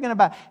almost arrogant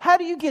about it. How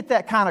do you get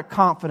that kind of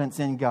confidence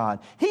in God?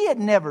 He had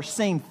never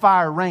seen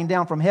fire rain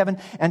down from heaven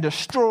and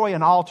destroy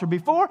an altar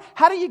before.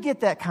 How do you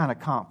get that kind of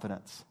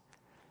confidence?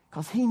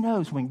 Because he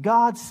knows when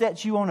God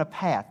sets you on a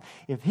path,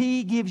 if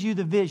he gives you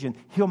the vision,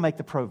 he'll make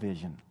the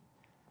provision.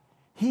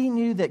 He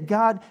knew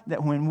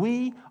that when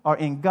we are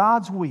in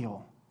God's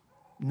will,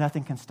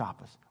 nothing can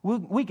stop us.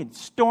 We can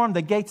storm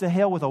the gates of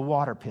hell with a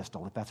water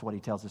pistol, if that's what he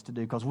tells us to do,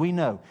 because we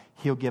know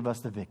he'll give us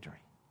the victory.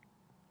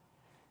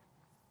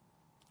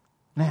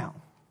 Now,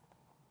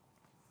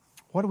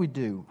 what do we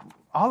do?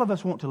 All of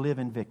us want to live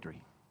in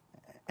victory,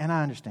 and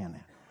I understand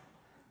that.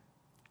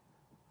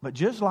 But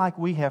just like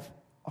we have,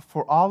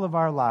 for all of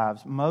our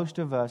lives, most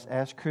of us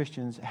as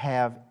Christians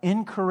have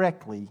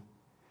incorrectly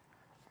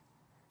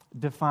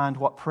defined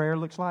what prayer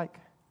looks like.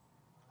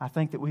 I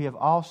think that we have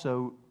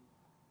also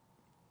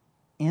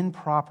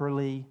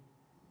improperly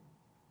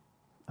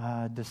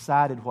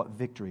decided what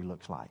victory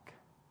looks like.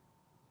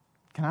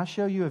 Can I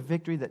show you a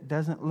victory that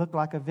doesn't look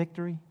like a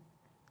victory?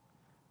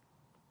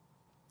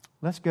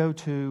 Let's go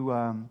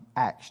to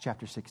Acts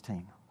chapter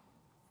 16.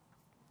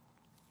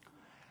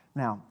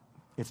 Now,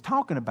 it's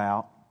talking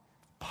about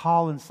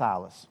Paul and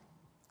Silas.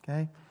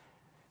 Okay?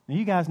 Now,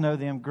 you guys know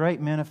them, great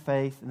men of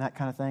faith and that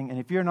kind of thing. And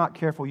if you're not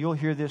careful, you'll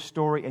hear this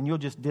story and you'll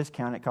just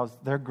discount it because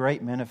they're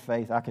great men of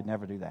faith. I could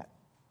never do that.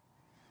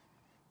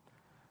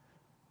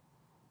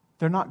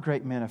 They're not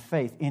great men of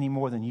faith any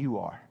more than you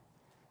are.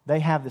 They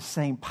have the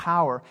same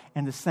power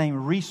and the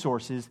same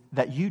resources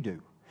that you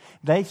do.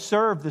 They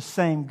serve the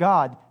same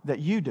God that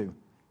you do.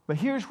 But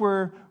here's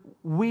where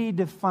we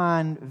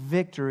define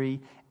victory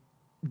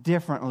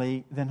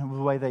differently than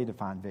the way they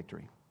define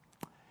victory.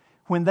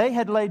 When they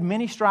had laid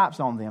many stripes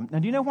on them. Now,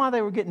 do you know why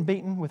they were getting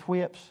beaten with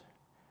whips?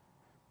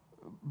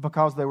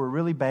 Because they were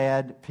really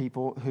bad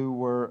people who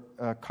were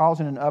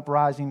causing an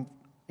uprising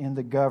in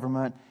the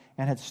government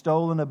and had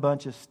stolen a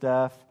bunch of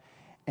stuff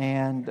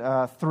and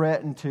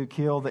threatened to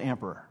kill the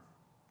emperor.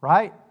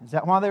 Right? Is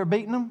that why they were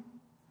beating them?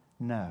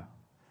 No.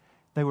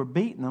 They were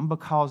beating them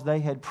because they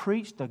had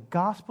preached the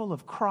gospel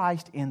of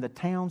Christ in the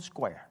town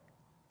square.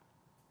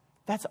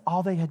 That's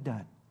all they had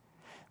done.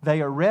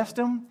 They arrest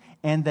them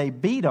and they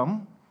beat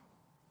them,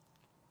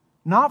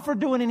 not for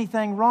doing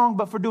anything wrong,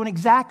 but for doing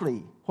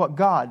exactly what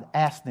God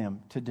asked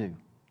them to do.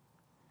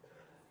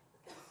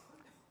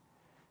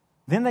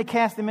 Then they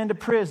cast them into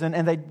prison,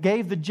 and they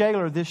gave the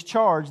jailer this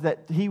charge that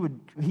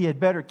he had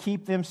better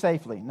keep them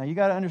safely. Now, you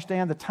got to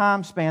understand the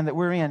time span that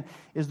we're in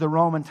is the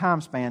Roman time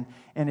span.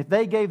 And if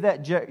they gave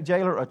that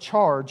jailer a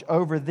charge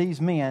over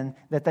these men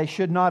that they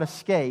should not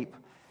escape,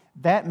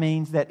 that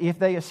means that if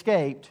they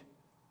escaped,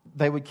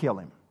 they would kill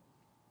him.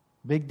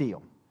 Big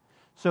deal.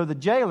 So the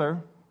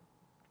jailer,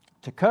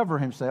 to cover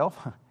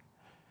himself,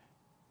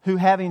 who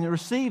having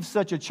received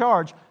such a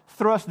charge,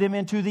 thrust them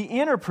into the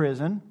inner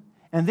prison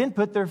and then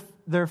put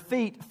their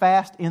feet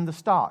fast in the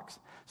stocks.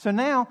 So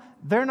now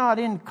they're not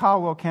in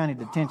Caldwell County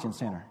Detention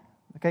Center.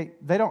 Okay,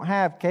 they don't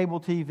have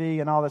cable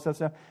TV and all this other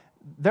stuff.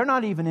 They're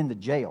not even in the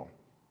jail.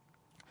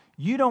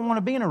 You don't want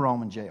to be in a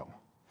Roman jail.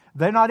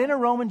 They're not in a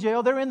Roman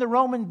jail. They're in the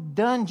Roman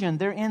dungeon.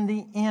 They're in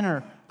the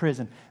inner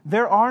prison.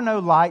 There are no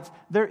lights.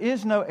 There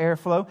is no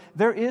airflow.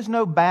 There is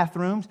no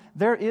bathrooms.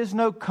 There is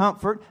no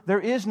comfort. There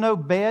is no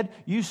bed.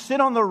 You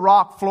sit on the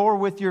rock floor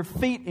with your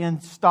feet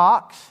in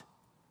stocks.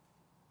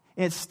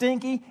 It's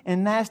stinky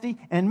and nasty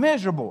and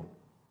miserable.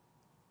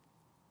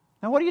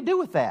 Now, what do you do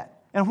with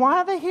that? And why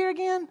are they here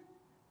again?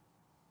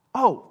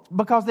 Oh,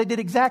 because they did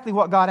exactly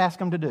what God asked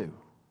them to do.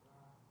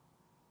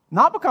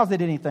 Not because they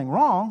did anything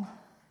wrong.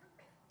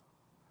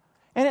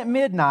 And at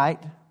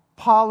midnight,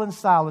 Paul and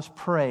Silas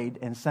prayed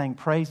and sang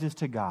praises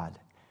to God.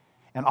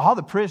 And all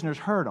the prisoners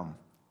heard them.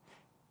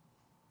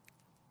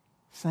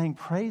 Sang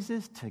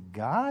praises to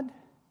God?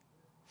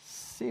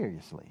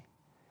 Seriously.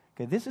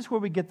 Okay, this is where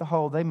we get the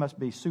whole, they must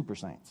be super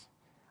saints.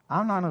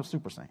 I'm not no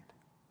super saint.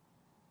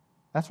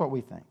 That's what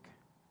we think.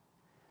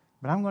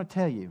 But I'm going to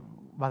tell you,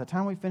 by the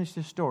time we finish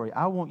this story,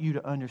 I want you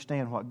to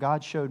understand what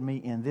God showed me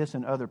in this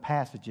and other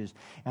passages,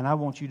 and I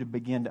want you to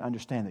begin to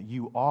understand that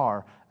you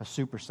are a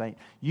super saint.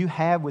 You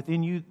have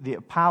within you the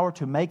power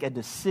to make a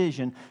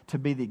decision to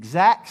be the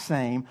exact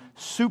same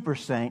super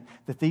saint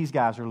that these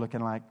guys are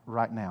looking like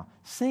right now.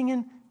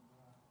 Singing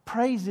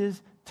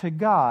praises to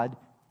God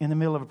in the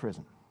middle of a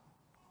prison.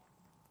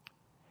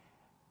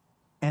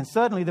 And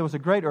suddenly there was a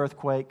great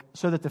earthquake,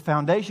 so that the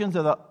foundations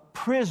of the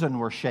prison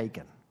were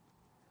shaken.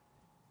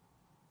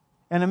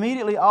 And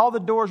immediately all the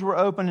doors were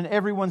open and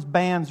everyone's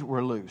bands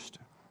were loosed.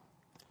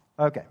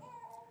 Okay.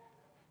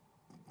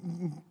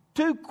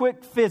 2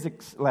 quick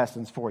physics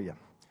lessons for you.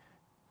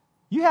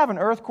 You have an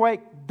earthquake,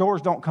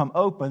 doors don't come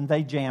open,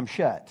 they jam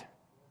shut.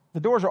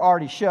 The doors are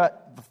already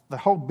shut, the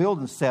whole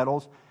building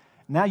settles.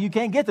 Now you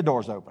can't get the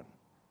doors open.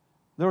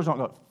 The doors don't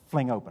go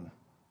fling open.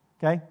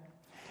 Okay?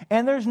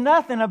 And there's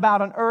nothing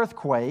about an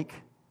earthquake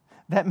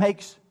that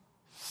makes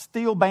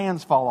steel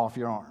bands fall off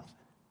your arms.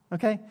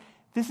 Okay?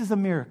 This is a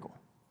miracle.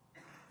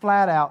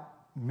 Flat out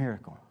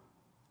miracle.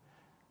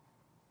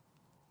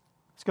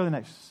 Let's go to the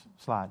next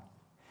slide.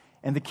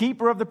 And the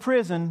keeper of the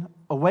prison,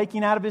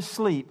 awaking out of his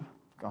sleep,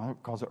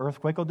 because the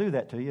earthquake will do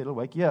that to you, it'll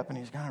wake you up, and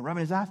he's kind of rubbing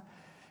his eyes,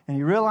 and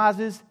he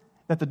realizes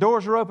that the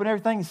doors are open and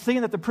everything.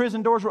 Seeing that the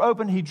prison doors were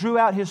open, he drew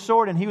out his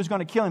sword and he was going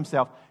to kill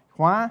himself.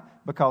 Why?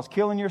 Because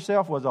killing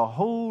yourself was a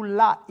whole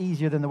lot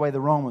easier than the way the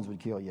Romans would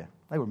kill you.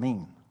 They were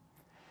mean.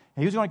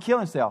 And he was going to kill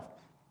himself.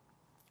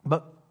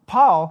 But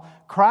Paul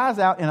cries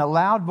out in a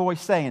loud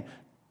voice saying,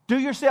 "Do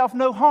yourself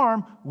no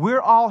harm,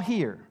 we're all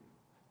here."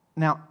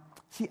 Now,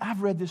 see,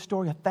 I've read this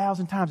story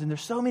 1,000 times, and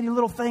there's so many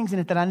little things in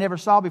it that I never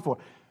saw before.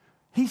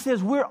 He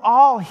says, we're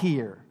all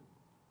here.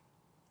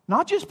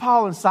 Not just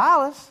Paul and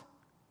Silas.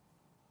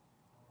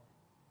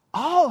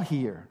 All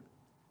here.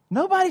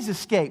 Nobody's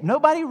escaped.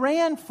 Nobody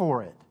ran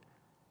for it.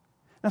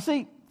 Now,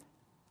 see,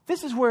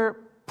 this is where,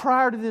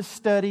 prior to this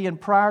study and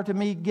prior to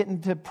me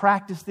getting to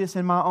practice this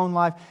in my own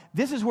life,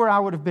 this is where I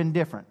would have been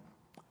different.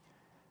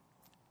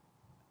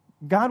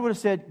 God would have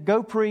said,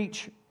 go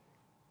preach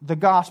the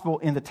gospel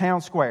in the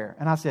town square.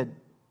 And I said,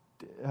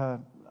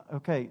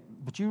 okay,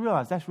 but you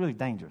realize that's really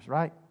dangerous,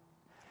 right?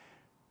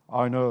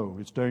 I know,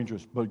 it's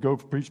dangerous, but go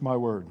preach my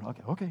word.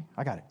 Okay,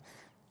 I got it.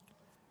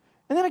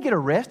 And then I get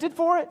arrested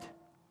for it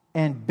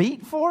and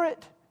beat for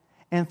it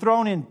and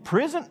thrown in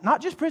prison,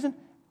 not just prison,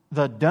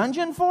 the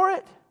dungeon for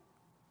it?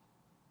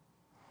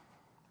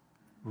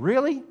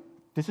 Really?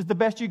 This is the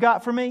best you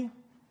got for me?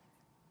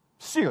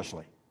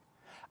 Seriously.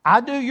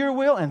 I do your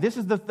will, and this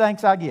is the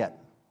thanks I get.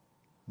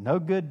 No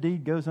good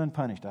deed goes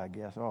unpunished, I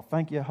guess. Oh,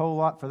 thank you a whole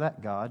lot for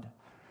that, God.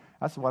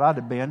 That's what I'd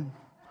have been.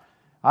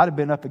 I'd have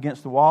been up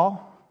against the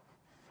wall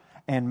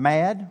and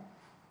mad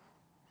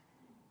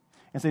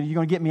and said, you're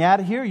going to get me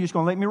out of here, or you're just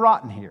going to let me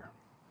rot in here?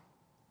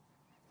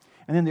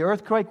 And then the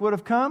earthquake would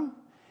have come,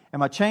 and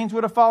my chains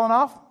would have fallen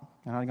off,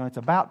 and I'd go, it's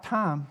about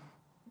time,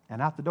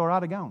 and out the door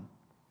I'd have gone.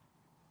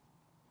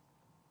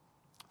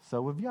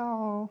 So have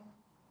y'all.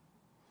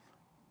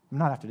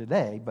 Not after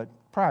today, but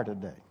prior to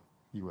today,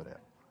 you would have.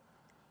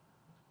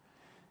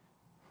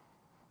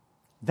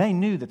 They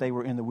knew that they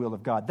were in the will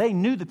of God. They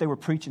knew that they were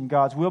preaching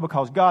God's will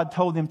because God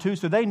told them to.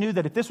 So they knew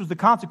that if this was the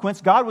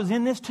consequence, God was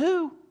in this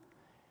too.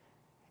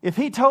 If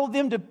He told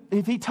them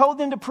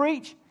to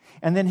preach,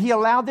 and then He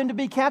allowed them to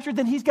be captured,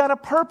 then He's got a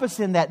purpose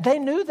in that. They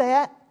knew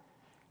that.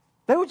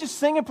 They were just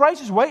singing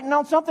praises, waiting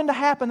on something to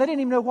happen. They didn't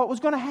even know what was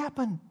going to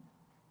happen.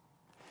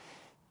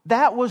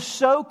 That was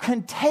so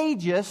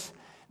contagious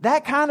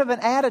That kind of an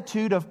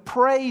attitude of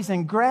praise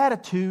and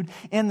gratitude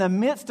in the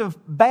midst of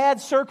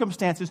bad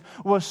circumstances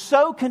was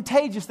so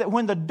contagious that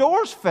when the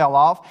doors fell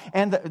off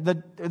and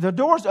the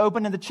doors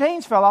opened and the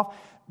chains fell off,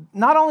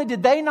 not only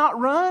did they not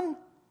run,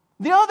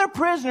 the other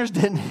prisoners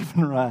didn't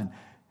even run.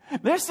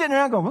 They're sitting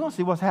around going, we're going to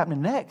see what's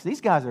happening next.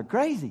 These guys are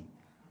crazy.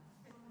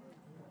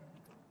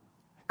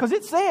 Because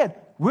it said,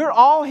 we're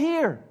all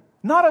here.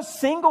 Not a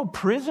single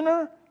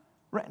prisoner.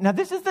 Now,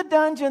 this is the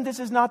dungeon. This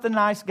is not the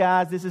nice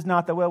guys. This is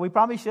not the, well, we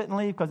probably shouldn't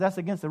leave because that's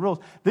against the rules.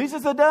 This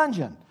is the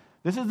dungeon.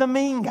 This is the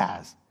mean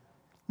guys.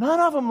 None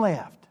of them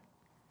left.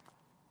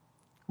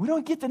 We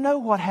don't get to know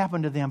what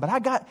happened to them,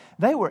 but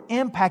they were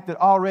impacted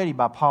already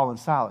by Paul and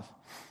Silas.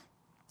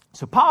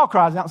 So Paul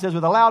cries out and says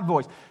with a loud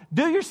voice,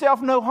 do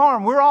yourself no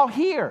harm. We're all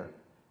here.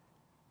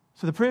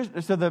 So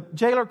the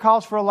jailer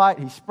calls for a light.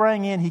 He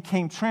sprang in. He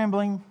came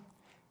trembling.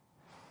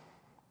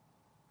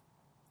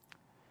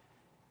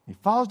 He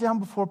falls down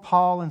before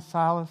Paul and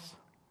Silas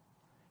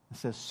and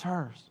says,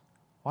 sirs,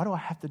 what do I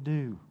have to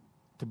do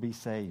to be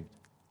saved?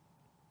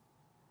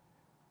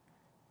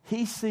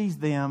 He sees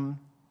them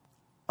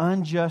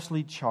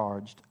unjustly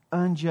charged,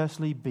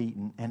 unjustly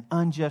beaten, and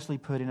unjustly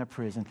put in a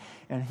prison.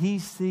 And he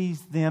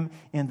sees them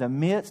in the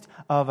midst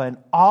of an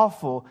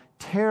awful,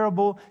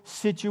 terrible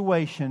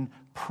situation,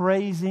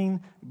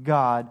 praising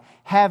God,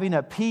 having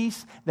a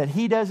peace that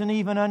he doesn't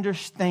even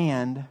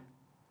understand.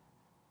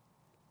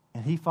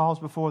 And he falls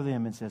before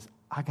them and says,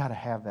 I got to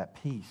have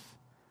that peace.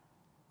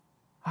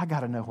 I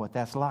got to know what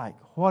that's like.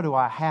 What do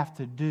I have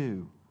to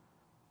do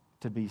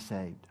to be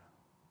saved?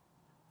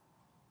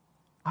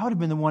 I would have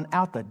been the one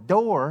out the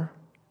door,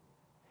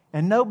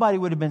 and nobody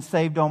would have been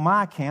saved on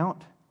my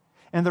account.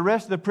 And the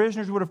rest of the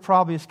prisoners would have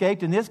probably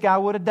escaped, and this guy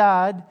would have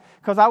died,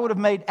 because I would have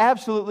made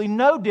absolutely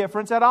no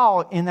difference at all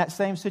in that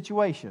same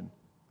situation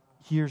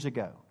years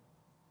ago,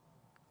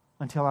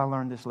 until I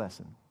learned this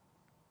lesson.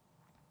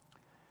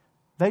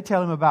 They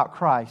tell him about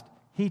Christ.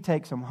 He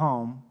takes them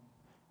home.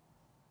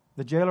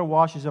 The jailer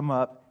washes them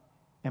up.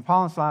 And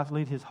Paul and Silas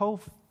lead his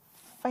whole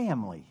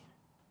family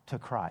to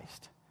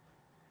Christ.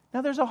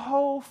 Now there's a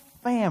whole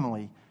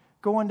family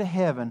going to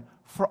heaven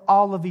for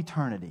all of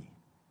eternity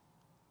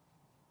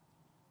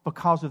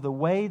because of the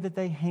way that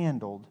they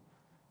handled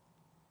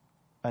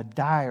a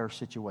dire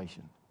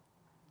situation.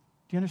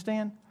 Do you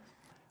understand?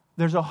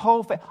 There's a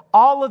whole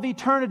all of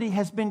eternity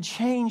has been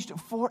changed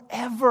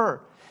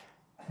forever.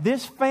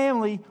 This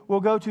family will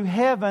go to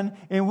heaven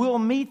and we'll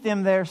meet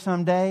them there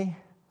someday.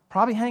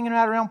 Probably hanging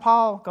out around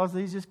Paul because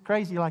he's just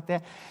crazy like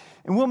that.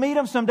 And we'll meet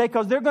them someday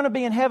because they're going to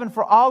be in heaven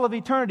for all of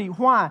eternity.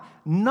 Why?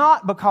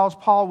 Not because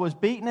Paul was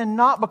beaten and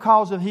not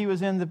because he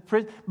was in the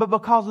prison, but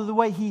because of the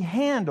way he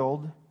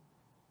handled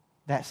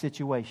that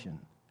situation.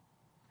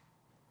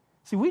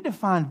 See, we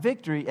define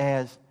victory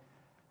as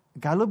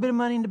got a little bit of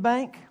money in the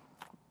bank,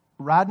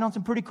 riding on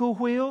some pretty cool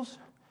wheels,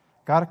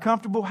 got a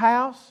comfortable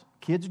house,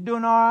 kids are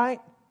doing all right.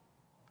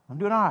 I'm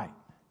doing all right.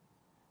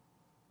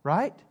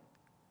 Right?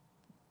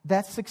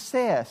 That's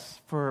success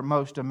for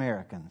most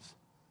Americans.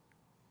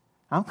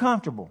 I'm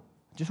comfortable.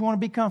 Just want to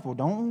be comfortable.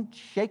 Don't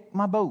shake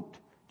my boat.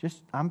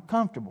 I'm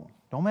comfortable.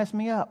 Don't mess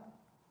me up.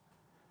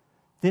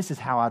 This is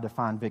how I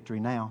define victory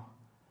now.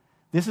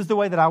 This is the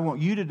way that I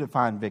want you to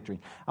define victory.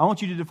 I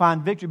want you to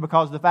define victory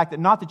because of the fact that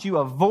not that you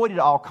avoided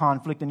all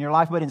conflict in your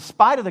life, but in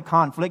spite of the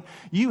conflict,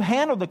 you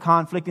handled the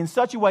conflict in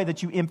such a way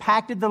that you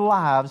impacted the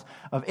lives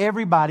of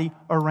everybody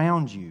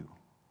around you.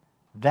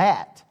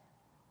 That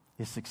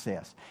is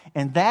success.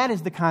 And that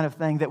is the kind of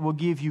thing that will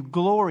give you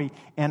glory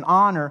and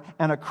honor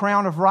and a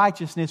crown of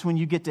righteousness when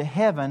you get to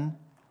heaven,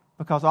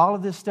 because all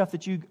of this stuff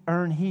that you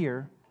earn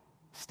here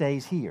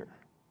stays here.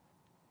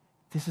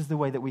 This is the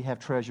way that we have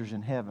treasures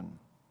in heaven.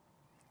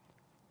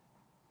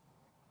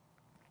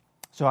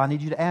 So I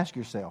need you to ask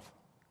yourself,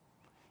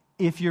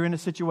 if you're in a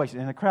situation,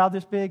 in a crowd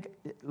this big,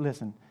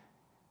 listen,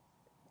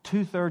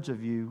 2/3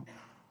 of you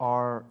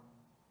are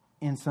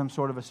in some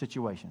sort of a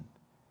situation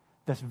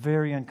that's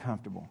very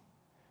uncomfortable.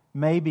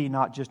 Maybe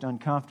not just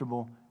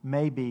uncomfortable,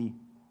 maybe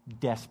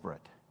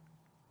desperate.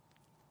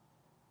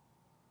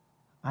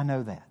 I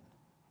know that.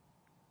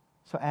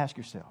 So ask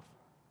yourself,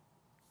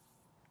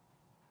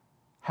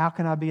 how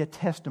can I be a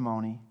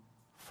testimony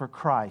for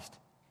Christ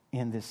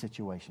in this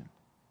situation?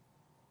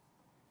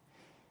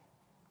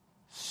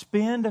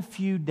 Spend a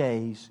few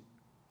days,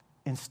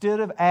 instead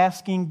of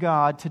asking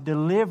God to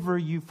deliver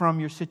you from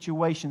your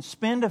situation,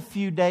 spend a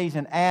few days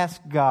and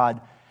ask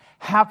God,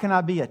 how can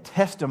I be a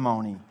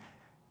testimony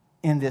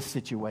in this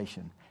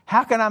situation?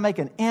 How can I make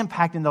an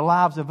impact in the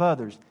lives of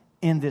others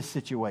in this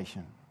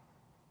situation?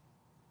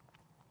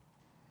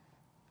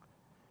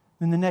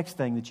 Then the next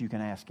thing that you can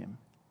ask Him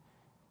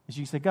is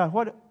you can say, God,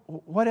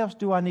 what else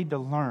do I need to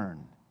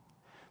learn?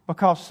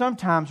 Because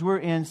sometimes we're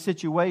in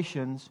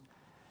situations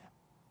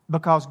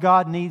because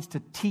God needs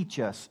to teach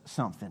us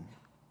something.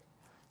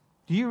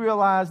 Do you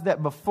realize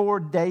that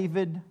before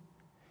David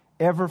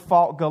ever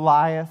fought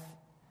Goliath,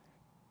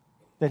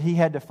 that he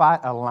had to fight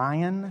a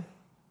lion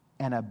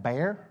and a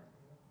bear?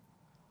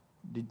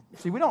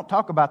 See, we don't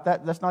talk about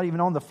that. That's not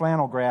even on the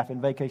flannel graph in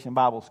Vacation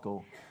Bible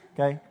School.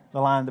 Okay? the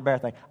lion and the bear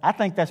thing. I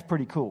think that's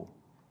pretty cool.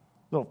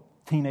 Little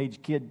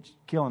teenage kid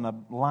killing a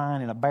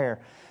lion and a bear.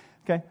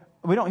 Okay,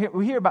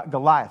 we hear about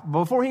Goliath.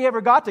 Before he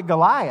ever got to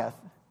Goliath,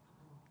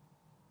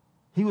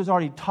 he was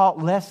already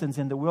taught lessons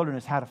in the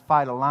wilderness, how to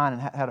fight a lion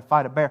and how to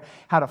fight a bear,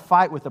 how to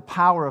fight with the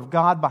power of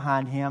God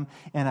behind him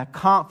and a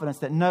confidence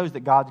that knows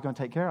that God's going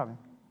to take care of him.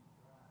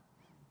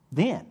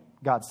 Then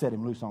God set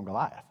him loose on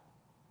Goliath.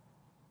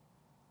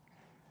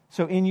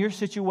 So in your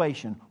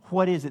situation,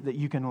 what is it that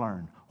you can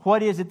learn?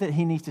 What is it that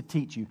he needs to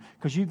teach you?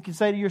 Because you can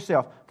say to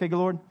yourself, okay,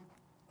 Lord,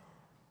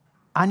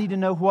 I need to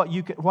know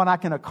what I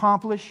can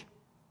accomplish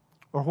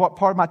or what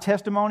part of my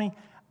testimony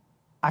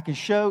I can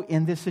show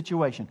in this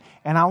situation.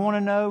 And I want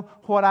to know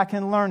what I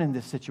can learn in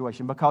this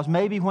situation. Because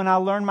maybe when I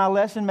learn my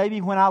lesson,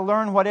 maybe when I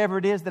learn whatever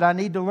it is that I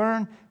need to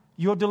learn,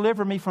 you'll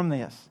deliver me from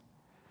this.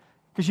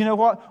 Because you know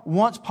what?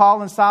 Once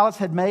Paul and Silas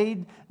had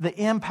made the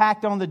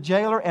impact on the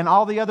jailer and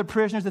all the other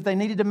prisoners that they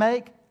needed to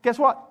make, guess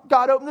what?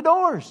 God opened the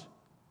doors.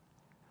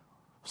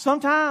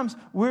 Sometimes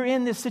we're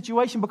in this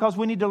situation because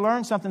we need to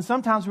learn something.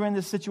 Sometimes we're in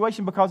this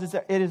situation because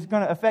it is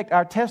going to affect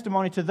our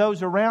testimony to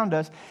those around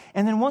us.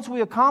 And then once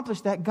we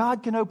accomplish that,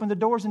 God can open the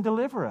doors and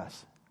deliver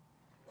us.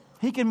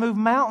 He can move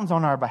mountains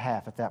on our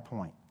behalf at that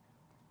point.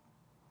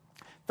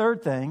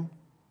 Third thing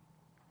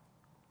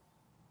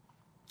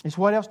is,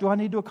 what else do I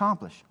need to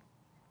accomplish?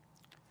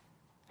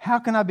 How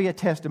can I be a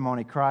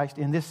testimony, Christ,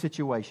 in this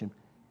situation?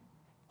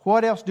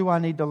 What else do I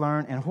need to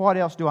learn, and what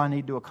else do I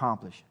need to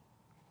accomplish?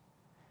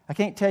 I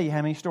can't tell you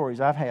how many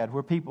stories I've had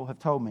where people have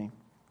told me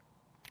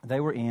they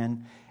were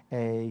in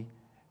a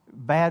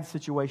bad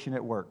situation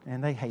at work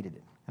and they hated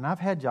it. And I've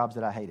had jobs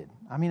that I hated.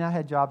 I mean, I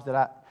had jobs that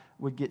I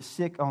would get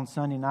sick on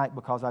Sunday night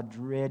because I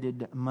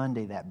dreaded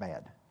Monday that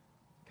bad.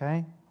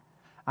 Okay?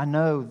 I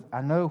know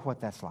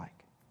what that's like.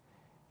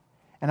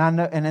 And I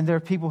know, and then there are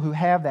people who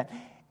have that.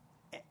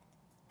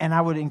 And I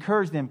would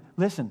encourage them,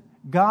 listen,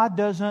 God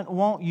doesn't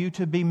want you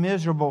to be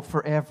miserable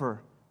forever.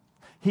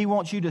 He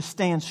wants you to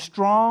stand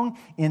strong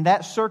in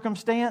that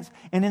circumstance.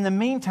 And in the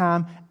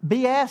meantime,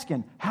 be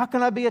asking, how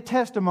can I be a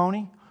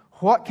testimony?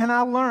 What can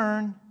I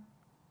learn?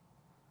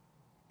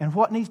 And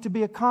what needs to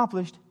be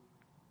accomplished?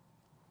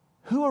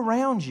 Who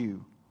around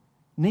you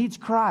needs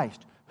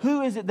Christ?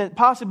 Who is it that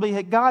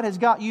possibly God has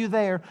got you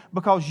there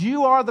because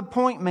you are the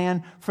point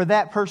man for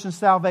that person's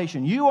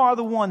salvation? You are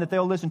the one that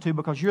they'll listen to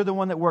because you're the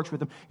one that works with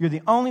them. You're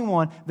the only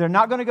one. They're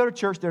not going to go to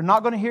church. They're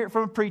not going to hear it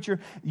from a preacher.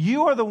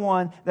 You are the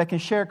one that can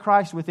share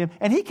Christ with them.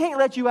 And He can't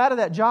let you out of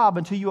that job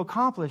until you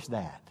accomplish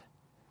that.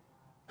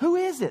 Who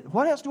is it?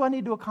 What else do I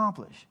need to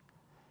accomplish?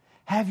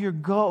 Have your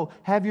goal,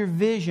 have your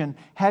vision,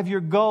 have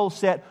your goal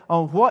set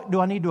on what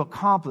do I need to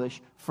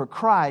accomplish for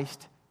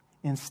Christ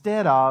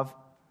instead of,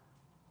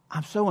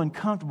 I'm so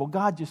uncomfortable.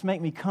 God, just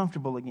make me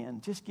comfortable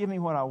again. Just give me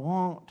what I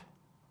want.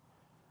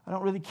 I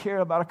don't really care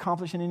about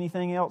accomplishing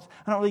anything else.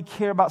 I don't really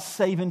care about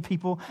saving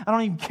people. I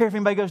don't even care if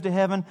anybody goes to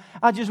heaven.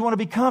 I just want to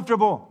be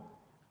comfortable.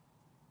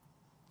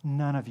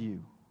 None of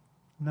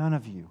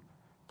you,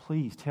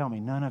 please tell me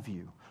none of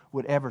you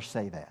would ever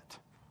say that.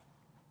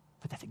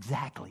 But that's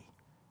exactly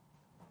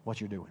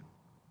what you're doing.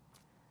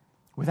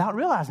 Without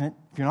realizing it,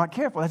 if you're not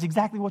careful, that's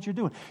exactly what you're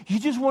doing. You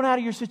just want out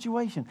of your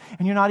situation.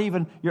 And your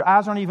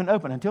eyes aren't even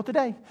open. Until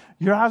today,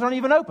 your eyes aren't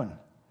even open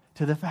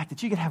to the fact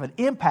that you could have an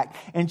impact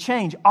and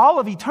change all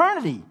of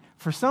eternity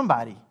for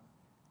somebody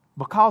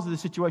because of the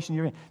situation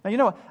you're in. Now, you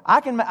know what?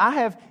 I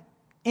have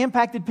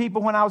impacted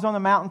people when I was on the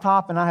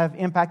mountaintop, and I have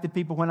impacted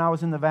people when I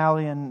was in the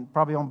valley and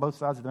probably on both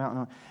sides of the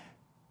mountain.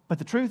 But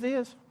the truth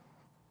is,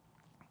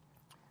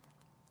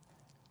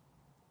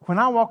 when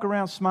I walk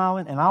around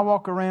smiling and I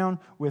walk around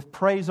with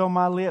praise on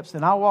my lips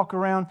and I walk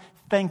around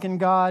thanking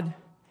God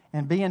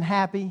and being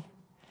happy,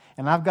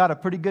 and I've got a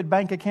pretty good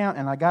bank account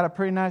and I got a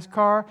pretty nice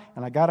car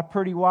and I got a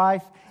pretty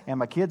wife and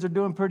my kids are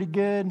doing pretty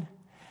good,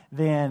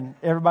 then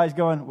everybody's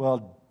going,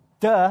 well,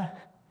 duh.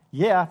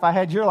 Yeah, if I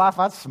had your life,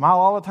 I'd smile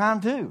all the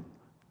time too.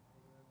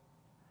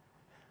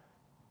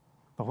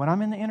 But when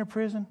I'm in the inner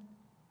prison,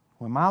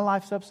 when my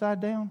life's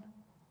upside down,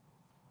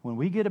 when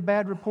we get a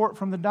bad report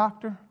from the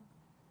doctor,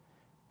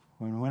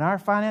 when our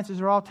finances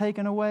are all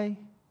taken away,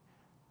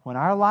 when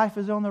our life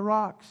is on the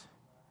rocks,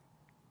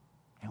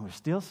 and we're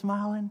still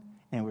smiling,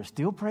 and we're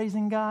still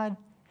praising God,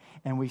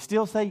 and we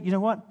still say, you know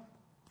what?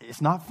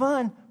 It's not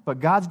fun, but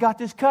God's got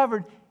this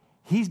covered.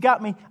 He's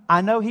got me. I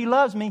know He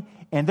loves me,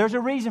 and there's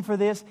a reason for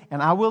this, and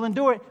I will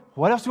endure it.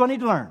 What else do I need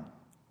to learn?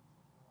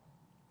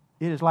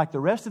 It is like the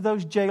rest of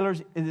those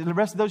jailers, the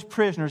rest of those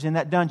prisoners in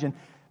that dungeon.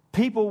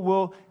 People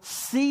will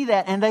see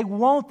that and they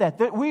want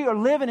that. We are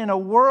living in a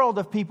world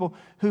of people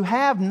who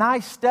have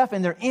nice stuff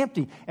and they're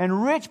empty.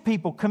 And rich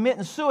people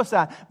committing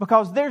suicide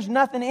because there's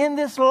nothing in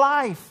this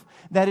life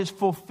that is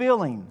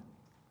fulfilling.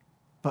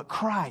 But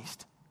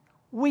Christ,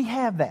 we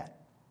have that.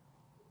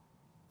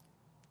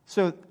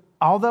 So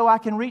although I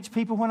can reach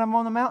people when I'm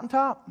on the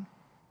mountaintop,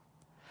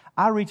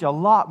 I reach a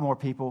lot more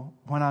people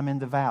when I'm in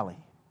the valley.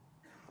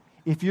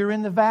 If you're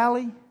in the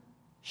valley,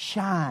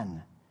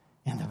 shine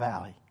in the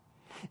valley.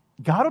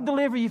 God will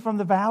deliver you from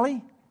the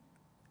valley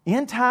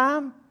in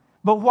time,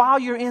 but while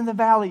you're in the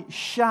valley,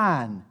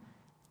 shine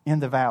in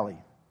the valley.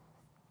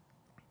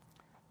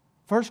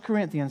 1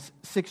 Corinthians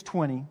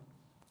 6:20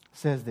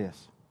 says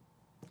this: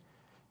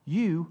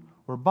 you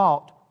were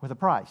bought with a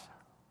price.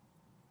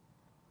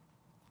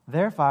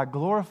 Therefore,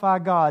 glorify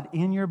God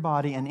in your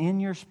body and in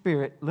your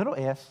spirit, little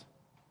s,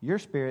 your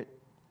spirit,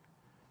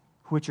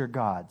 which are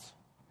God's.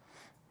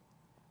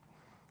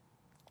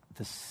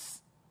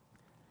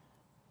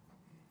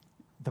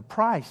 The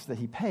price that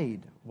he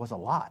paid was a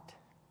lot.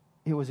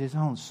 It was his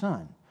own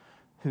Son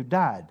who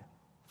died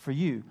for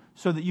you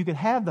so that you could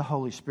have the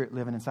Holy Spirit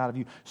living inside of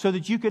you, so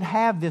that you could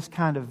have this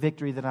kind of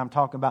victory that I'm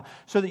talking about,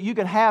 so that you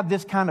could have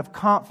this kind of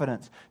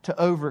confidence to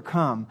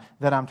overcome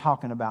that I'm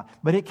talking about.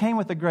 But it came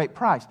with a great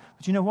price.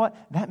 But you know what?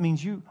 That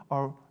means you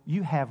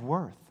have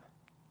worth.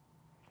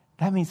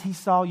 That means he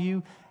saw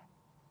you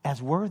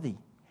as worthy,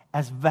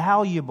 as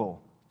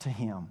valuable to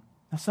him.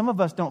 Now, some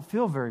of us don't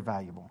feel very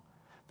valuable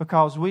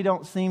because we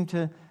don't seem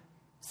to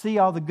see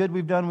all the good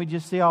we've done. We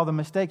just see all the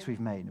mistakes we've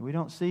made. We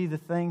don't see the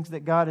things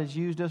that God has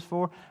used us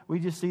for. We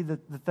just see the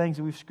things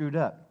that we've screwed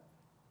up.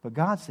 But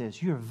God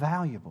says, you're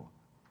valuable.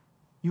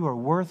 You are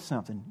worth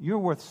something. You're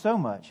worth so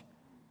much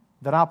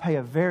that I'll pay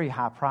a very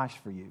high price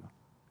for you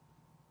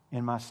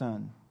in my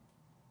Son.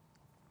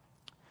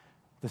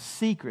 The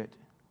secret,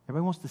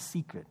 everybody wants the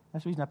secret.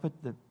 That's the reason I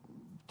put the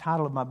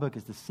title of my book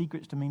is The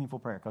Secrets to Meaningful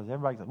Prayer, because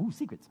everybody's like, ooh,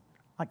 secrets.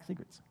 I like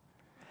secrets.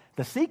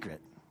 The secret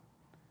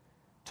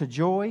to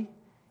joy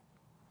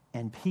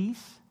and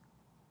peace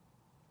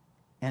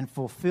and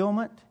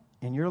fulfillment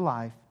in your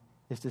life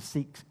is to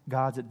seek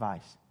God's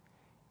advice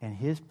and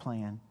His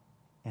plan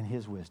and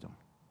His wisdom.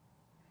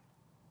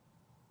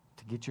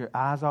 To get your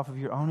eyes off of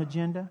your own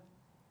agenda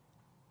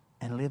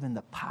and live in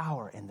the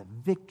power and the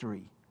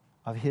victory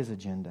of His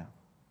agenda.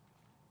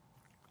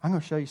 I'm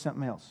going to show you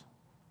something else.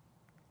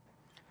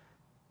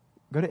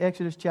 Go to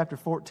Exodus chapter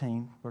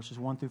 14, verses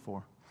 1 through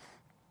 4.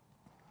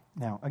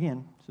 Now,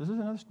 again, this is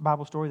another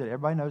Bible story that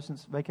everybody knows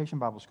since Vacation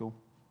Bible School.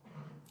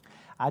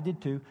 I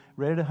did too,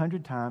 read it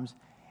 100 times,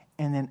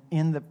 and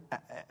then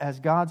as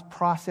God's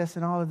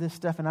processing all of this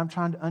stuff, and I'm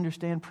trying to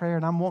understand prayer,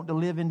 and I'm wanting to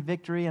live in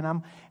victory, and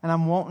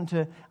I'm wanting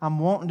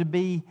to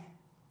be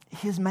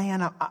His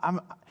man.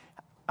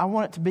 I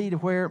want it to be to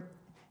where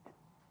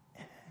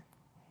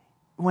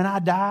when I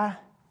die,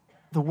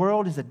 the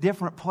world is a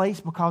different place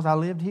because I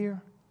lived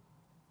here.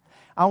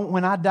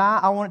 When I die,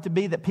 I want it to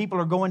be that people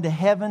are going to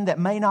heaven that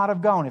may not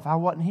have gone if I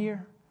wasn't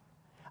here.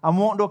 I'm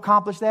wanting to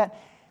accomplish that.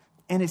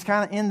 And it's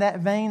kind of in that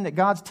vein that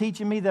God's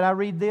teaching me that I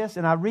read this,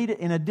 and I read it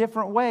in a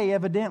different way,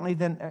 evidently,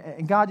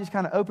 and God just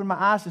kind of opened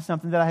my eyes to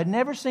something that I had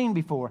never seen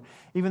before.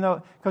 Even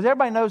though, because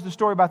everybody knows the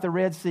story about the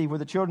Red Sea, where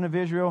the children of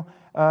Israel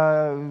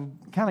kind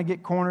of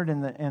get cornered,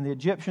 and the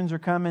Egyptians are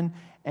coming,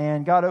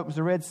 and God opens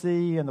the Red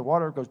Sea, and the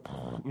water goes,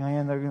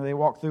 and they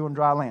walk through on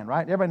dry land,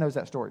 right? Everybody knows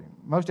that story.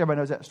 Most everybody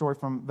knows that story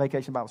from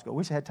Vacation Bible School. I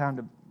wish I had time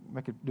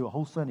to do a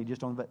whole Sunday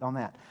just on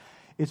that.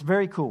 It's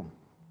very cool.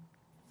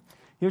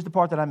 Here's the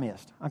part that I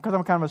missed, because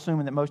I'm kind of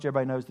assuming that most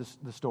everybody knows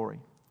the story.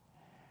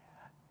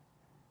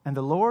 And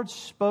the Lord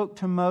spoke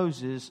to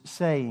Moses,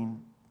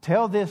 saying,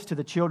 tell this to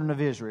the children of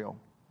Israel,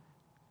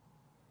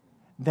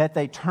 that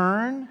they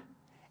turn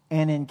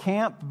and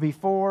encamp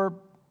before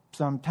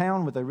some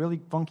town with a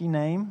really funky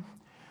name,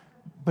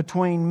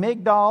 between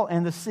Migdal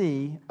and the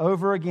sea,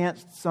 over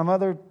against some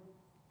other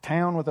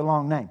town with a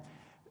long name.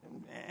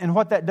 And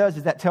what that does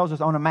is that tells us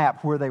on a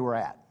map where they were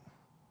at.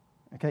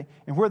 Okay?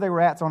 And where they were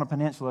at is on a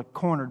peninsula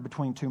cornered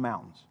between two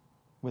mountains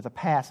with a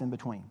pass in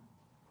between.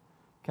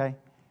 Okay?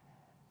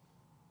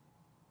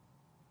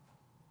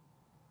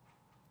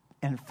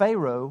 And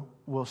Pharaoh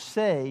will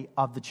say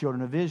of the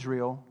children of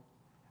Israel,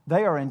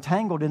 they are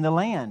entangled in the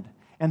land,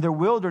 and their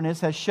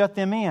wilderness has shut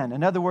them in.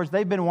 In other words,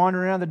 they've been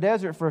wandering around the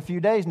desert for a few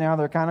days now.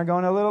 They're kind of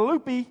going a little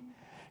loopy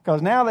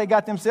because now they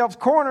got themselves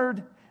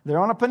cornered.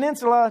 They're on a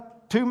peninsula,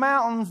 two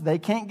mountains. They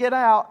can't get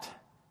out.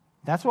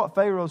 That's what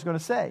Pharaoh's going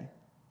to say.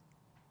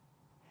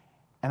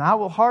 And I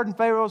will harden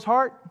Pharaoh's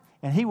heart,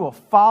 and he will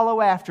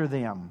follow after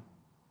them.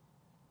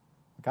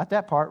 Got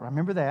that part.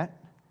 Remember that.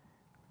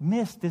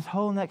 Missed this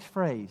whole next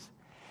phrase.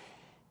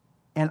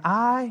 And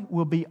I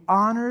will be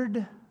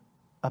honored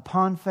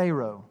upon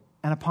Pharaoh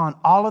and upon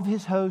all of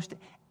his host,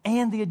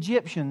 and the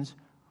Egyptians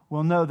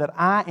will know that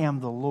I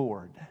am the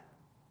Lord.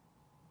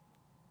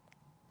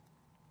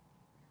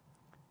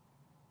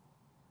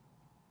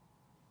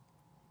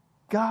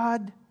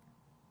 God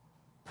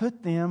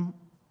put them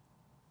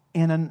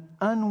in an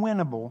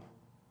unwinnable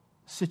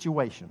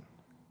situation.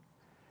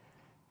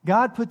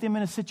 God put them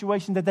in a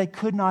situation that they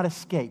could not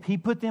escape. He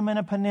put them in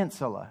a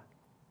peninsula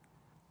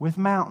with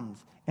mountains,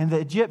 and the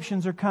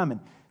Egyptians are coming.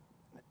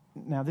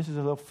 Now, this is a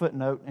little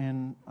footnote,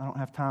 and I don't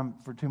have time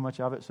for too much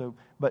of it,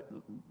 but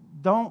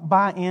don't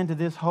buy into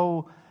this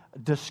whole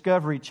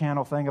Discovery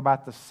Channel thing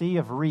about the Sea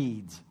of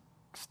Reeds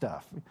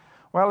stuff.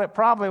 Well, it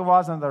probably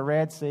wasn't the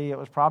Red Sea. It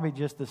was probably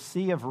just the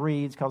Sea of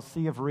Reeds, because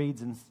Sea of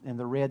Reeds and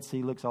the Red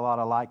Sea looks a lot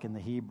alike in the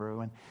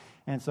Hebrew.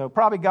 And so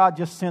probably God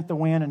just sent the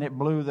wind and it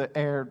blew the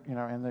air,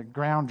 and the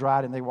ground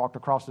dried and they walked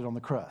across it on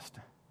the crust.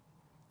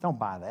 Don't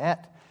buy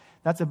that.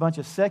 That's a bunch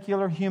of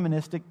secular,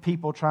 humanistic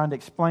people trying to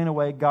explain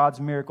away God's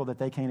miracle that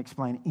they can't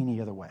explain any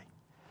other way.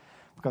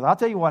 Because I'll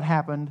tell you what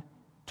happened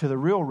to the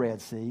real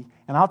Red Sea,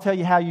 and I'll tell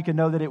you how you can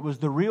know that it was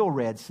the real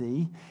Red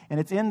Sea, and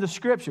it's in the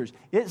Scriptures.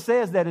 It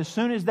says that as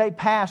soon as they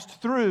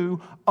passed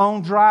through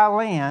on dry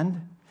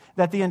land,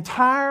 that the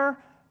entire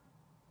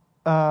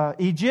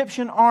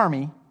Egyptian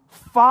army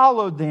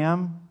followed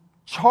them,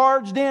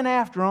 charged in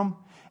after them,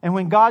 and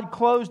when God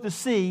closed the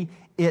sea,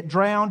 it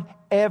drowned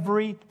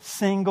every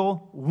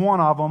single one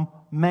of them,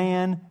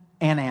 man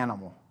and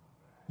animal.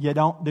 You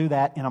don't do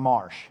that in a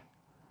marsh.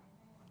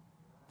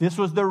 This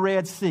was the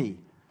Red Sea.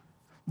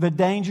 The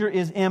danger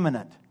is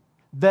imminent.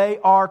 They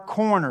are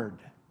cornered.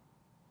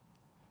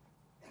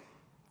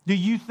 Do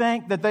you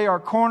think that they are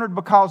cornered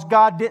because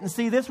God didn't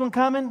see this one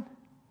coming?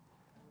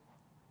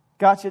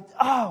 God said,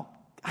 oh,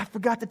 I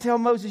forgot to tell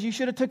Moses, you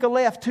should have took a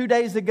left 2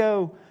 days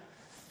ago.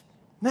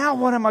 Now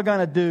what am I going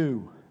to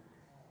do?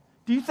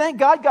 Do you think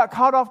God got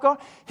caught off guard?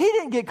 He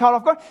didn't get caught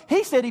off guard.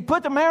 He said He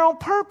put them there on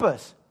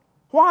purpose.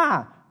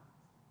 Why?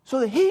 So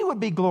that He would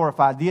be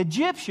glorified. The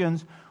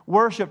Egyptians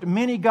worshipped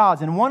many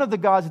gods, and one of the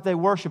gods that they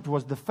worshipped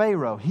was the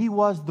Pharaoh. He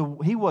was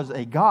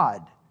a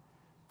god.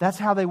 That's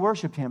how they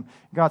worshipped him.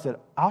 God said,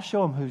 I'll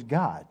show them who's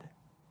God.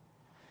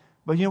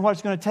 But you know what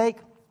it's going to take?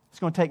 It's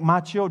going to take my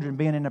children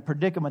being in a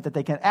predicament that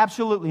they can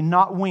absolutely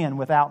not win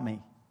without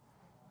me.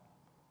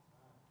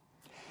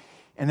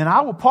 And then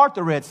I will part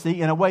the Red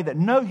Sea in a way that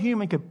no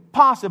human could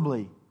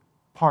possibly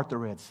part the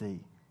Red Sea.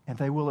 And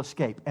they will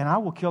escape. And I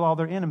will kill all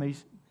their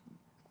enemies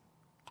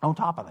on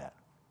top of that.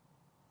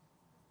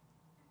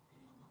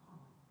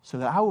 So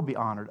that I will be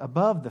honored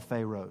above the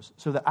Pharaohs.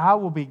 So that I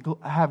will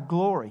have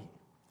glory.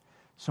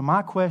 So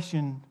my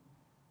question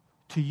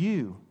to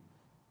you,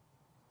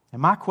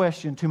 and my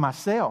question to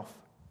myself,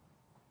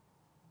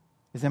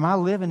 is am I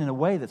living in a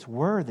way that's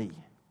worthy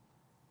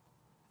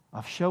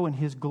of showing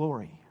His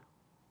glory?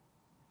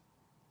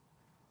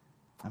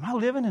 Am I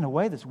living in a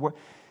way that's worthy?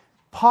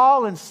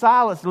 Paul and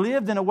Silas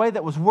lived in a way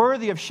that was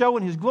worthy of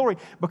showing His glory,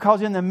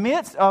 because in the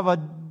midst of a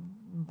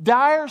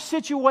dire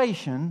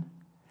situation,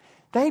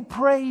 they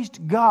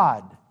praised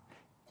God.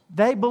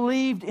 They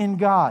believed in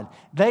God.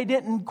 They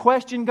didn't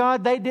question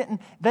God.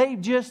 They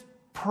just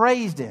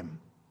praised Him.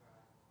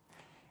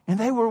 And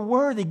they were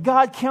worthy.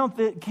 God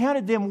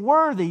counted them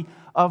worthy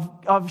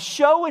of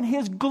showing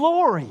His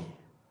glory.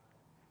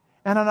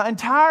 And an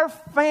entire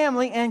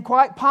family, and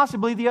quite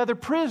possibly the other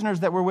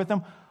prisoners that were with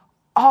them,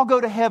 all go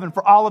to heaven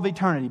for all of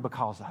eternity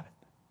because of it.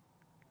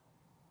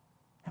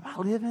 Am I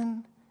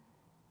living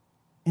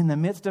in the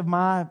midst of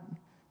my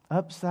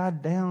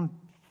upside down,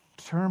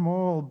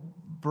 turmoil,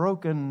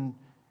 broken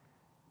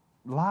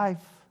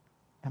life?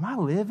 Am I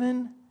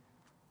living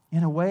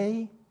in a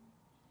way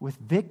with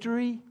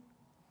victory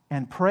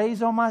and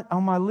praise on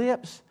my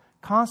lips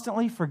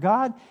constantly for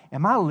God?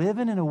 Am I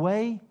living in a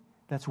way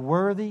that's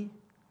worthy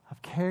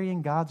of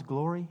carrying God's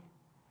glory?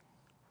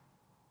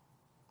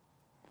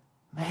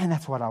 Man,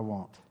 that's what I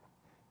want.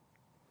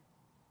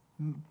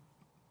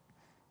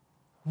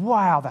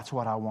 Wow, that's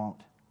what I want.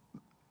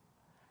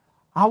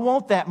 I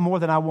want that more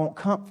than I want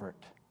comfort.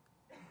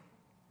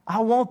 I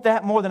want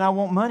that more than I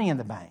want money in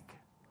the bank.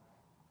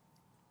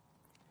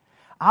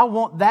 I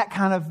want that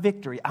kind of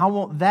victory. I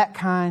want that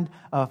kind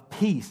of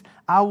peace.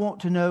 I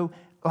want to know,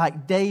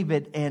 like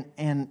David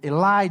and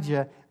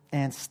Elijah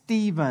and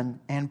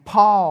Stephen and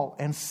Paul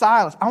and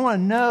Silas, I want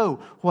to know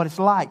what it's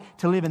like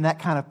to live in that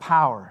kind of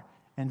power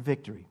and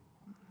victory.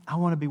 I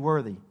want to be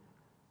worthy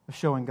of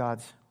showing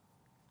God's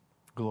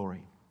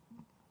glory.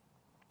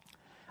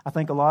 I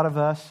think a lot of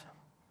us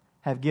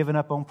have given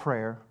up on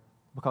prayer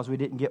because we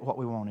didn't get what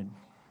we wanted.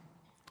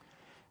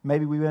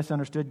 Maybe we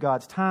misunderstood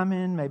God's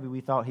timing. Maybe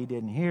we thought He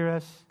didn't hear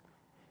us.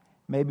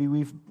 Maybe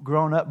we've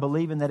grown up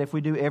believing that if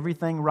we do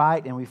everything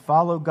right and we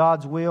follow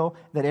God's will,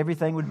 that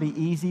everything would be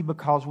easy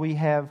because we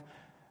have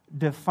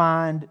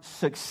defined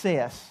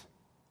success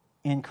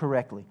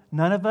incorrectly.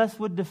 None of us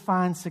would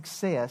define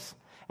success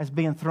as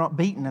being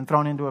beaten and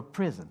thrown into a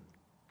prison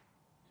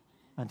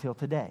until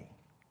today.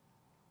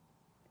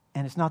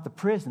 And it's not the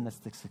prison that's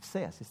the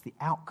success. It's the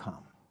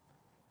outcome.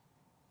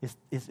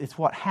 It's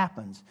what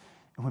happens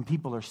when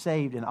people are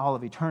saved and all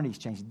of eternity's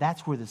changed.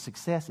 That's where the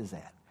success is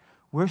at.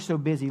 We're so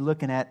busy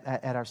looking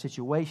at our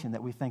situation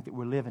that we think that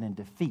we're living in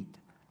defeat,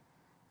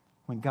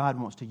 when God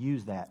wants to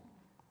use that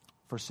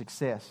for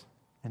success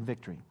and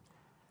victory.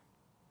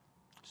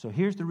 So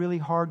here's the really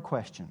hard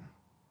question.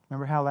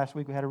 Remember how last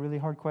week we had a really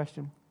hard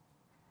question?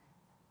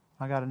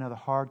 I got another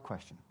hard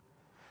question.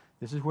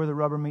 This is where the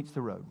rubber meets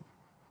the road.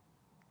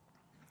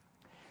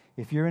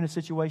 If you're in a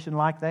situation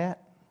like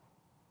that,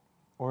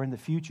 or in the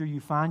future you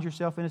find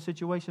yourself in a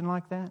situation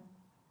like that,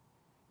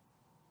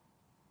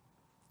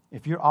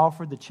 if you're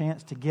offered the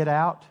chance to get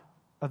out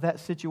of that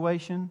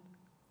situation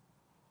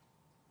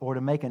or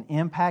to make an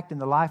impact in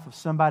the life of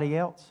somebody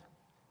else,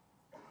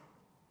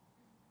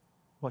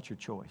 what's your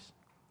choice?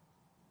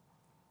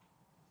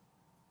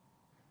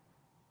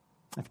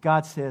 If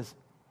God says,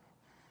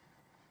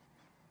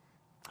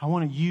 I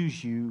want to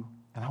use you,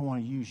 and I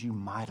want to use you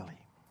mightily.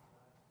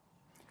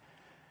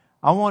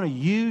 I want to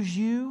use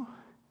you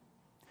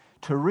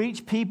to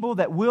reach people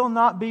that will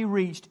not be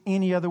reached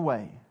any other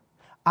way.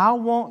 I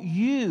want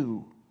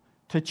you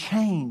to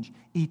change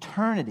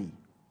eternity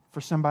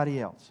for somebody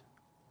else.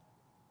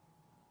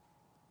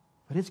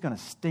 But it's going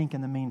to stink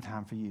in the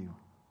meantime for you.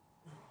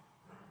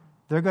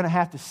 They're going to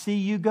have to see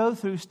you go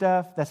through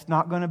stuff that's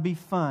not going to be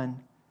fun.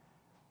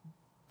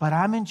 But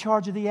I'm in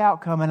charge of the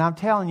outcome, and I'm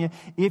telling you,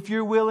 if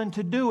you're willing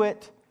to do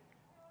it,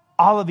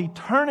 all of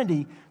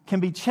eternity can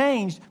be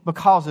changed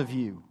because of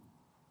you.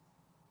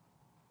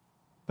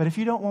 But if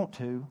you don't want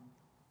to,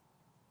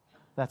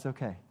 that's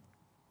okay.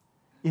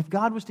 If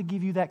God was to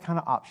give you that kind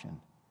of option,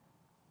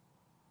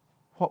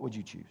 what would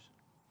you choose?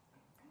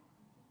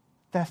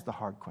 That's the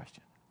hard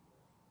question.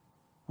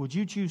 Would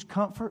you choose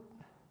comfort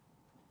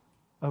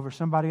over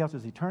somebody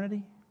else's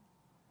eternity?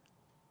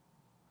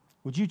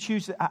 Would you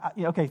choose...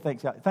 okay,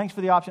 thanks, God. Thanks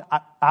for the option.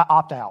 I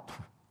opt out.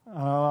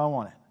 I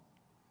want it.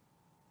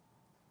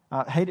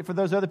 I hate it for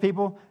those other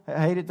people.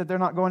 I hate it that they're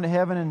not going to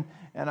heaven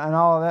and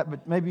all of that,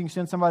 but maybe you can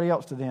send somebody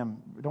else to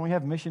them. Don't we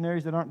have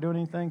missionaries that aren't doing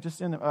anything? Just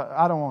send them.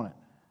 I don't want it.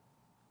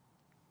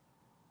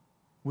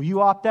 Will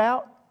you opt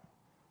out?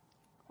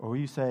 Or will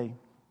you say,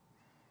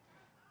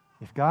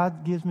 if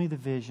God gives me the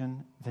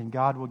vision, then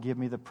God will give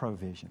me the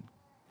provision.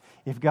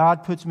 If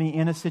God puts me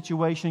in a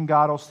situation,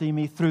 God will see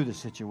me through the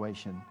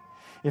situation.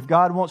 If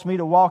God wants me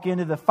to walk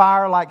into the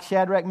fire like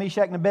Shadrach,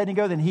 Meshach, and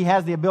Abednego, then He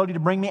has the ability to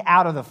bring me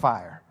out of the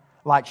fire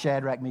like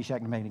Shadrach, Meshach,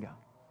 and Abednego.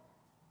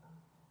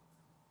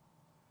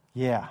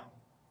 Yeah.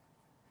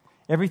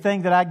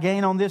 Everything that I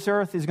gain on this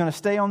earth is going to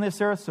stay on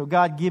this earth, so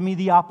God, give me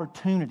the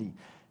opportunity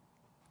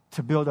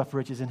to build up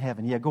riches in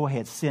heaven. Yeah, go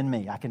ahead, send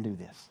me. I can do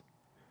this.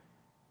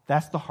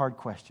 That's the hard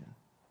question.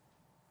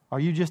 Are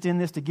you just in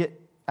this to get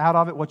out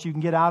of it what you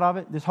can get out of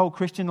it? This whole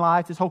Christian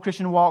life, this whole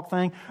Christian walk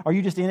thing, are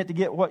you just in it to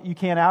get what you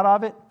can out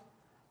of it?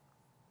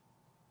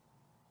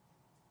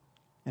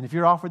 And if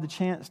you're offered the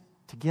chance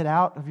to get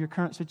out of your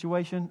current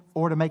situation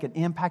or to make an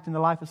impact in the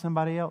life of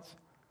somebody else,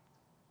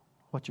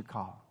 what's your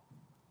call?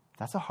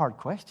 That's a hard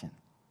question.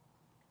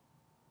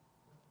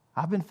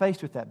 I've been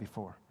faced with that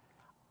before.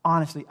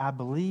 Honestly, I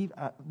believe,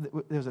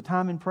 there was a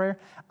time in prayer,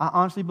 I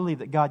honestly believe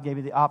that God gave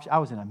me the option. I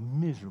was in a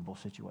miserable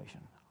situation.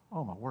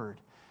 Oh, my word.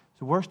 It's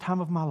the worst time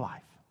of my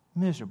life.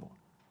 Miserable.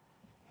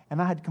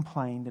 And I had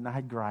complained and I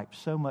had griped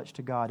so much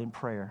to God in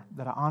prayer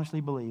that I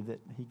honestly believe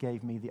that He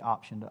gave me the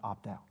option to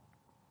opt out.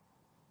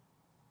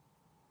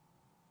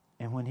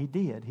 And when He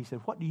did, He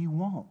said, "What do you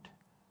want?"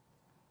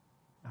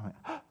 I went,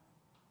 "Huh."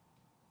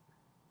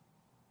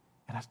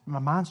 And my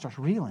mind starts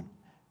reeling.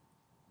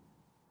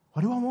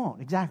 What do I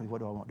want? Exactly, what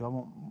do I want? Do I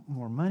want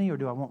more money, or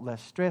do I want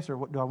less stress, or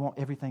what do I want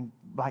everything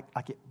back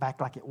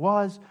like it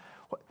was?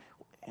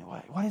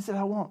 What is it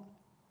I want?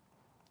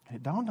 And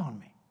it dawned on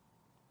me.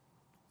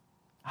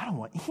 I don't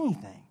want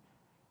anything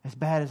as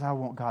bad as I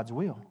want God's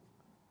will.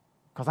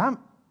 Because I'm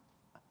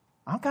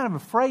kind of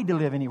afraid to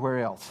live anywhere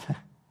else.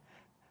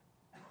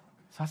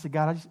 So I said,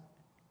 God,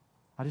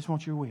 I just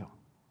want your will.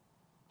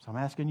 So I'm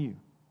asking you,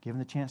 given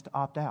the chance to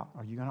opt out,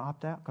 are you going to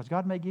opt out? Because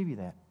God may give you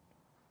that.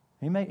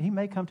 He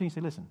may come to you and say,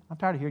 listen, I'm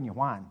tired of hearing you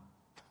whine.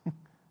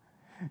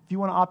 If you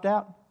want to opt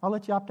out, I'll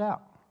let you opt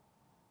out.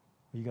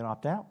 Are you going to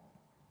opt out?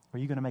 Or are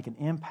you going to make an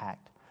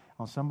impact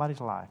on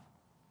somebody's life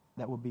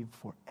that will be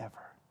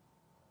forever?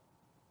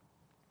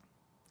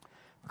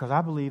 Because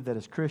I believe that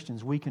as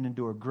Christians, we can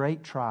endure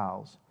great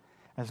trials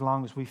as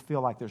long as we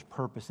feel like there's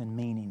purpose and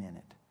meaning in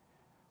it.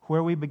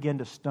 Where we begin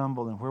to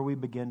stumble and where we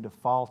begin to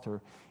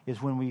falter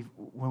is when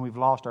we've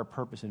lost our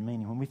purpose and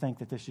meaning. When we think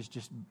that this is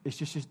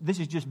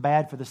just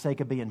bad for the sake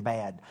of being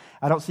bad.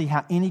 I don't see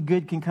how any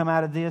good can come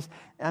out of this,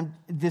 and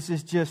this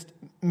is just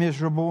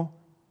miserable.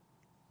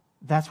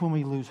 That's when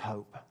we lose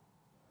hope.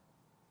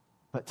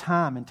 But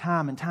time and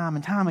time and time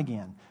and time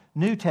again,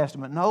 New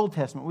Testament and Old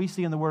Testament, we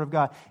see in the Word of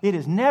God, it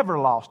is never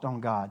lost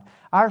on God.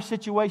 Our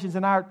situations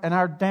and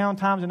our down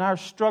times and our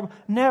struggle,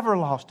 never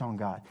lost on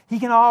God. He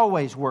can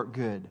always work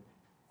good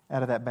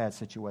out of that bad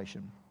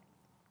situation.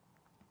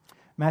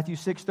 Matthew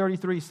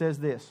 6:33 says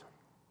this,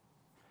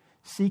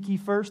 "Seek ye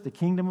first the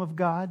kingdom of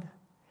God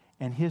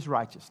and His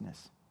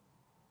righteousness,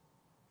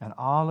 and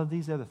all of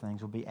these other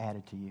things will be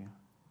added to you."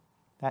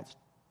 That's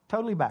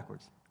totally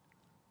backwards.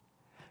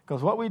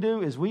 Because what we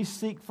do is we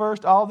seek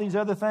first all these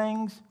other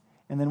things,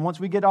 and then once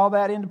we get all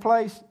that into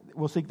place,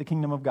 we'll seek the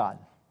kingdom of God.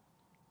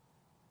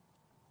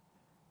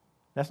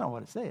 That's not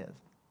what it says.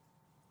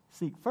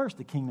 Seek first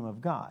the kingdom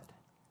of God,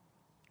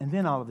 and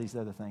then all of these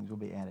other things will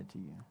be added to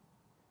you.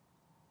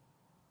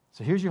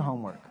 So here's your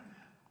homework.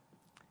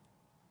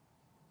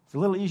 It's a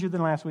little easier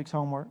than last week's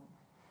homework.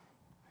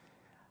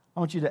 I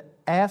want you to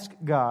ask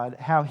God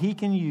how He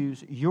can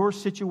use your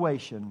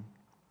situation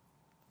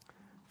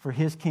for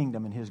His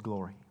kingdom and His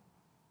glory.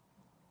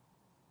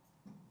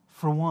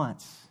 For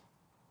once.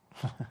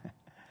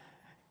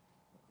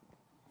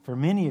 For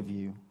many of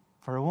you,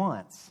 for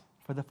once,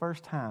 for the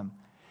first time,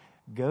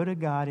 go to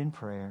God in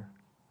prayer.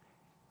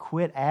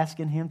 Quit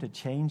asking Him to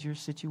change your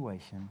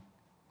situation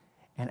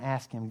and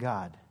ask Him,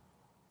 God,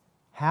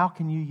 how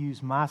can you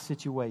use my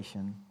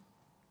situation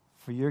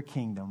for your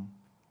kingdom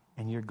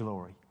and your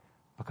glory,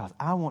 because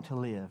I want to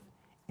live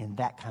in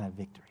that kind of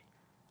victory.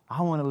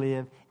 I want to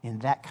live in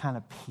that kind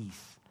of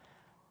peace.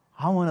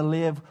 I want to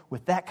live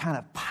with that kind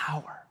of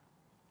power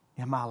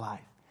in my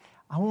life.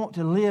 I want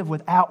to live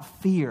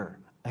without fear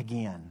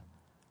again.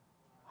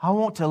 I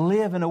want to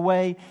live in a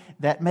way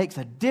that makes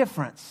a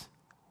difference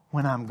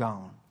when I'm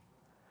gone.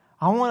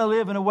 I want to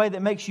live in a way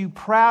that makes you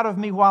proud of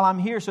me while I'm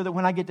here, so that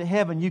when I get to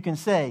heaven, you can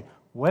say,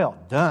 well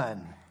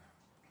done.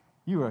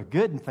 You are a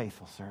good and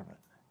faithful servant.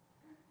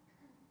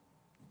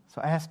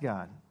 So ask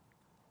God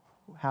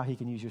how He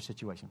can use your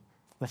situation.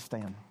 Let's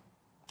stand.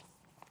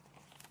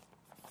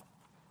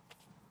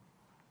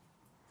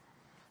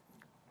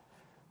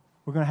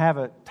 We're going to have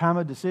a time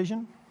of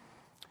decision,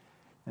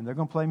 and they're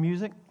going to play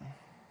music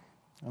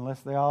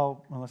unless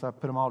I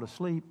put them all to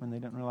sleep and they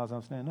didn't realize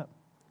I'm standing up.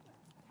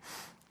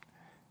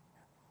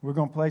 We're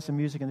going to play some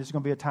music, and this is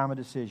going to be a time of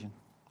decision.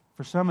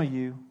 For some of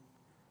you,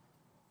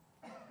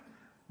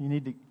 you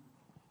need to,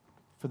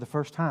 for the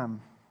first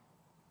time,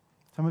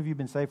 some of you have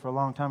been saved for a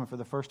long time, and for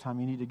the first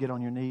time, you need to get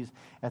on your knees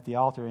at the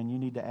altar, and you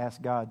need to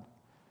ask God,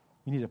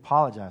 you need to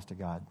apologize to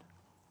God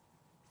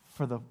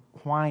for the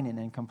whining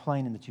and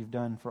complaining that you've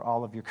done for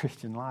all of your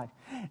Christian life,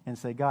 and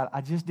say, God,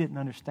 I just didn't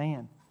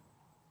understand,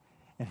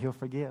 and He'll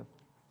forgive.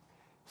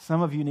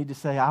 Some of you need to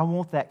say, I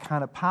want that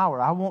kind of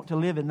power. I want to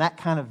live in that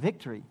kind of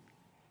victory.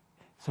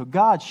 So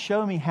God,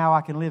 show me how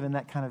I can live in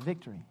that kind of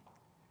victory.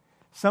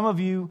 Some of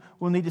you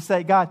will need to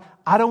say, God,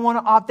 I don't want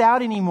to opt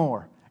out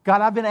anymore.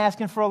 God, I've been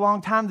asking for a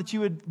long time that you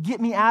would get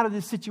me out of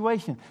this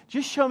situation.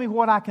 Just show me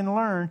what I can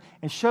learn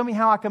and show me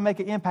how I can make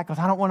an impact,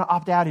 because I don't want to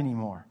opt out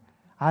anymore.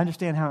 I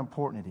understand how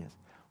important it is.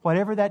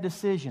 Whatever that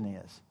decision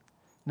is,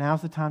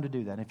 now's the time to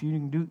do that. If you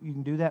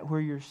can do that where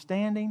you're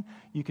standing.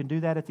 You can do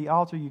that at the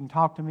altar. You can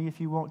talk to me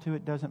if you want to.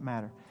 It doesn't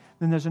matter.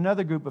 Then there's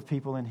another group of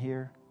people in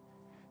here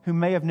who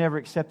may have never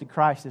accepted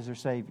Christ as their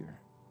Savior.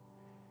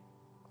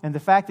 And the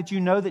fact that you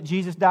know that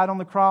Jesus died on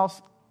the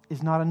cross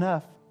is not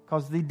enough,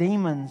 because the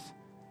demons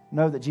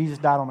know that Jesus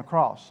died on the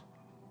cross,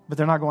 but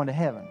they're not going to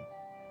heaven.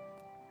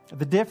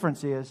 The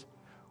difference is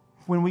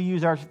when we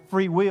use our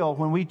free will,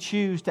 when we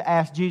choose to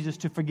ask Jesus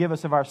to forgive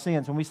us of our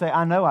sins, when we say,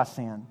 I know I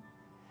sin,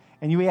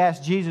 and we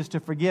ask Jesus to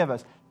forgive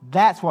us,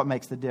 that's what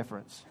makes the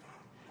difference.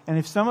 And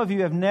if some of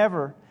you have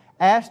never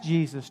asked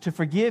Jesus to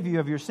forgive you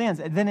of your sins,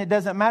 then it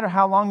doesn't matter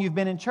how long you've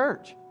been in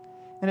church,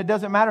 and it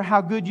doesn't matter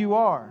how good you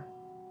are.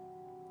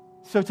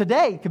 So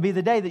today could be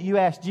the day that you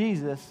ask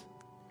Jesus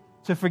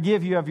to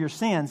forgive you of your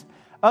sins.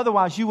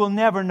 Otherwise, you will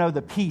never know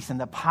the peace and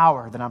the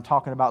power that I'm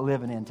talking about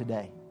living in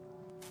today.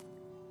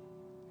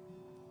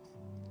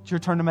 It's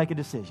your turn to make a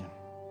decision.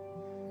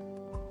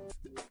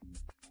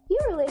 You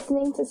are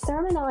listening to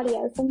sermon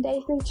audio from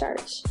Day 3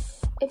 Church.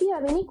 If you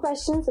have any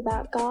questions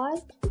about God,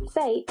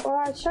 faith, or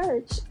our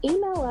church,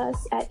 email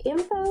us at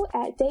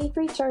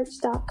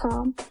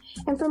info@day3church.com.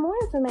 And for more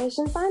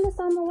information, find us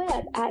on the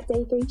web at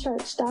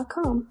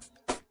day3church.com.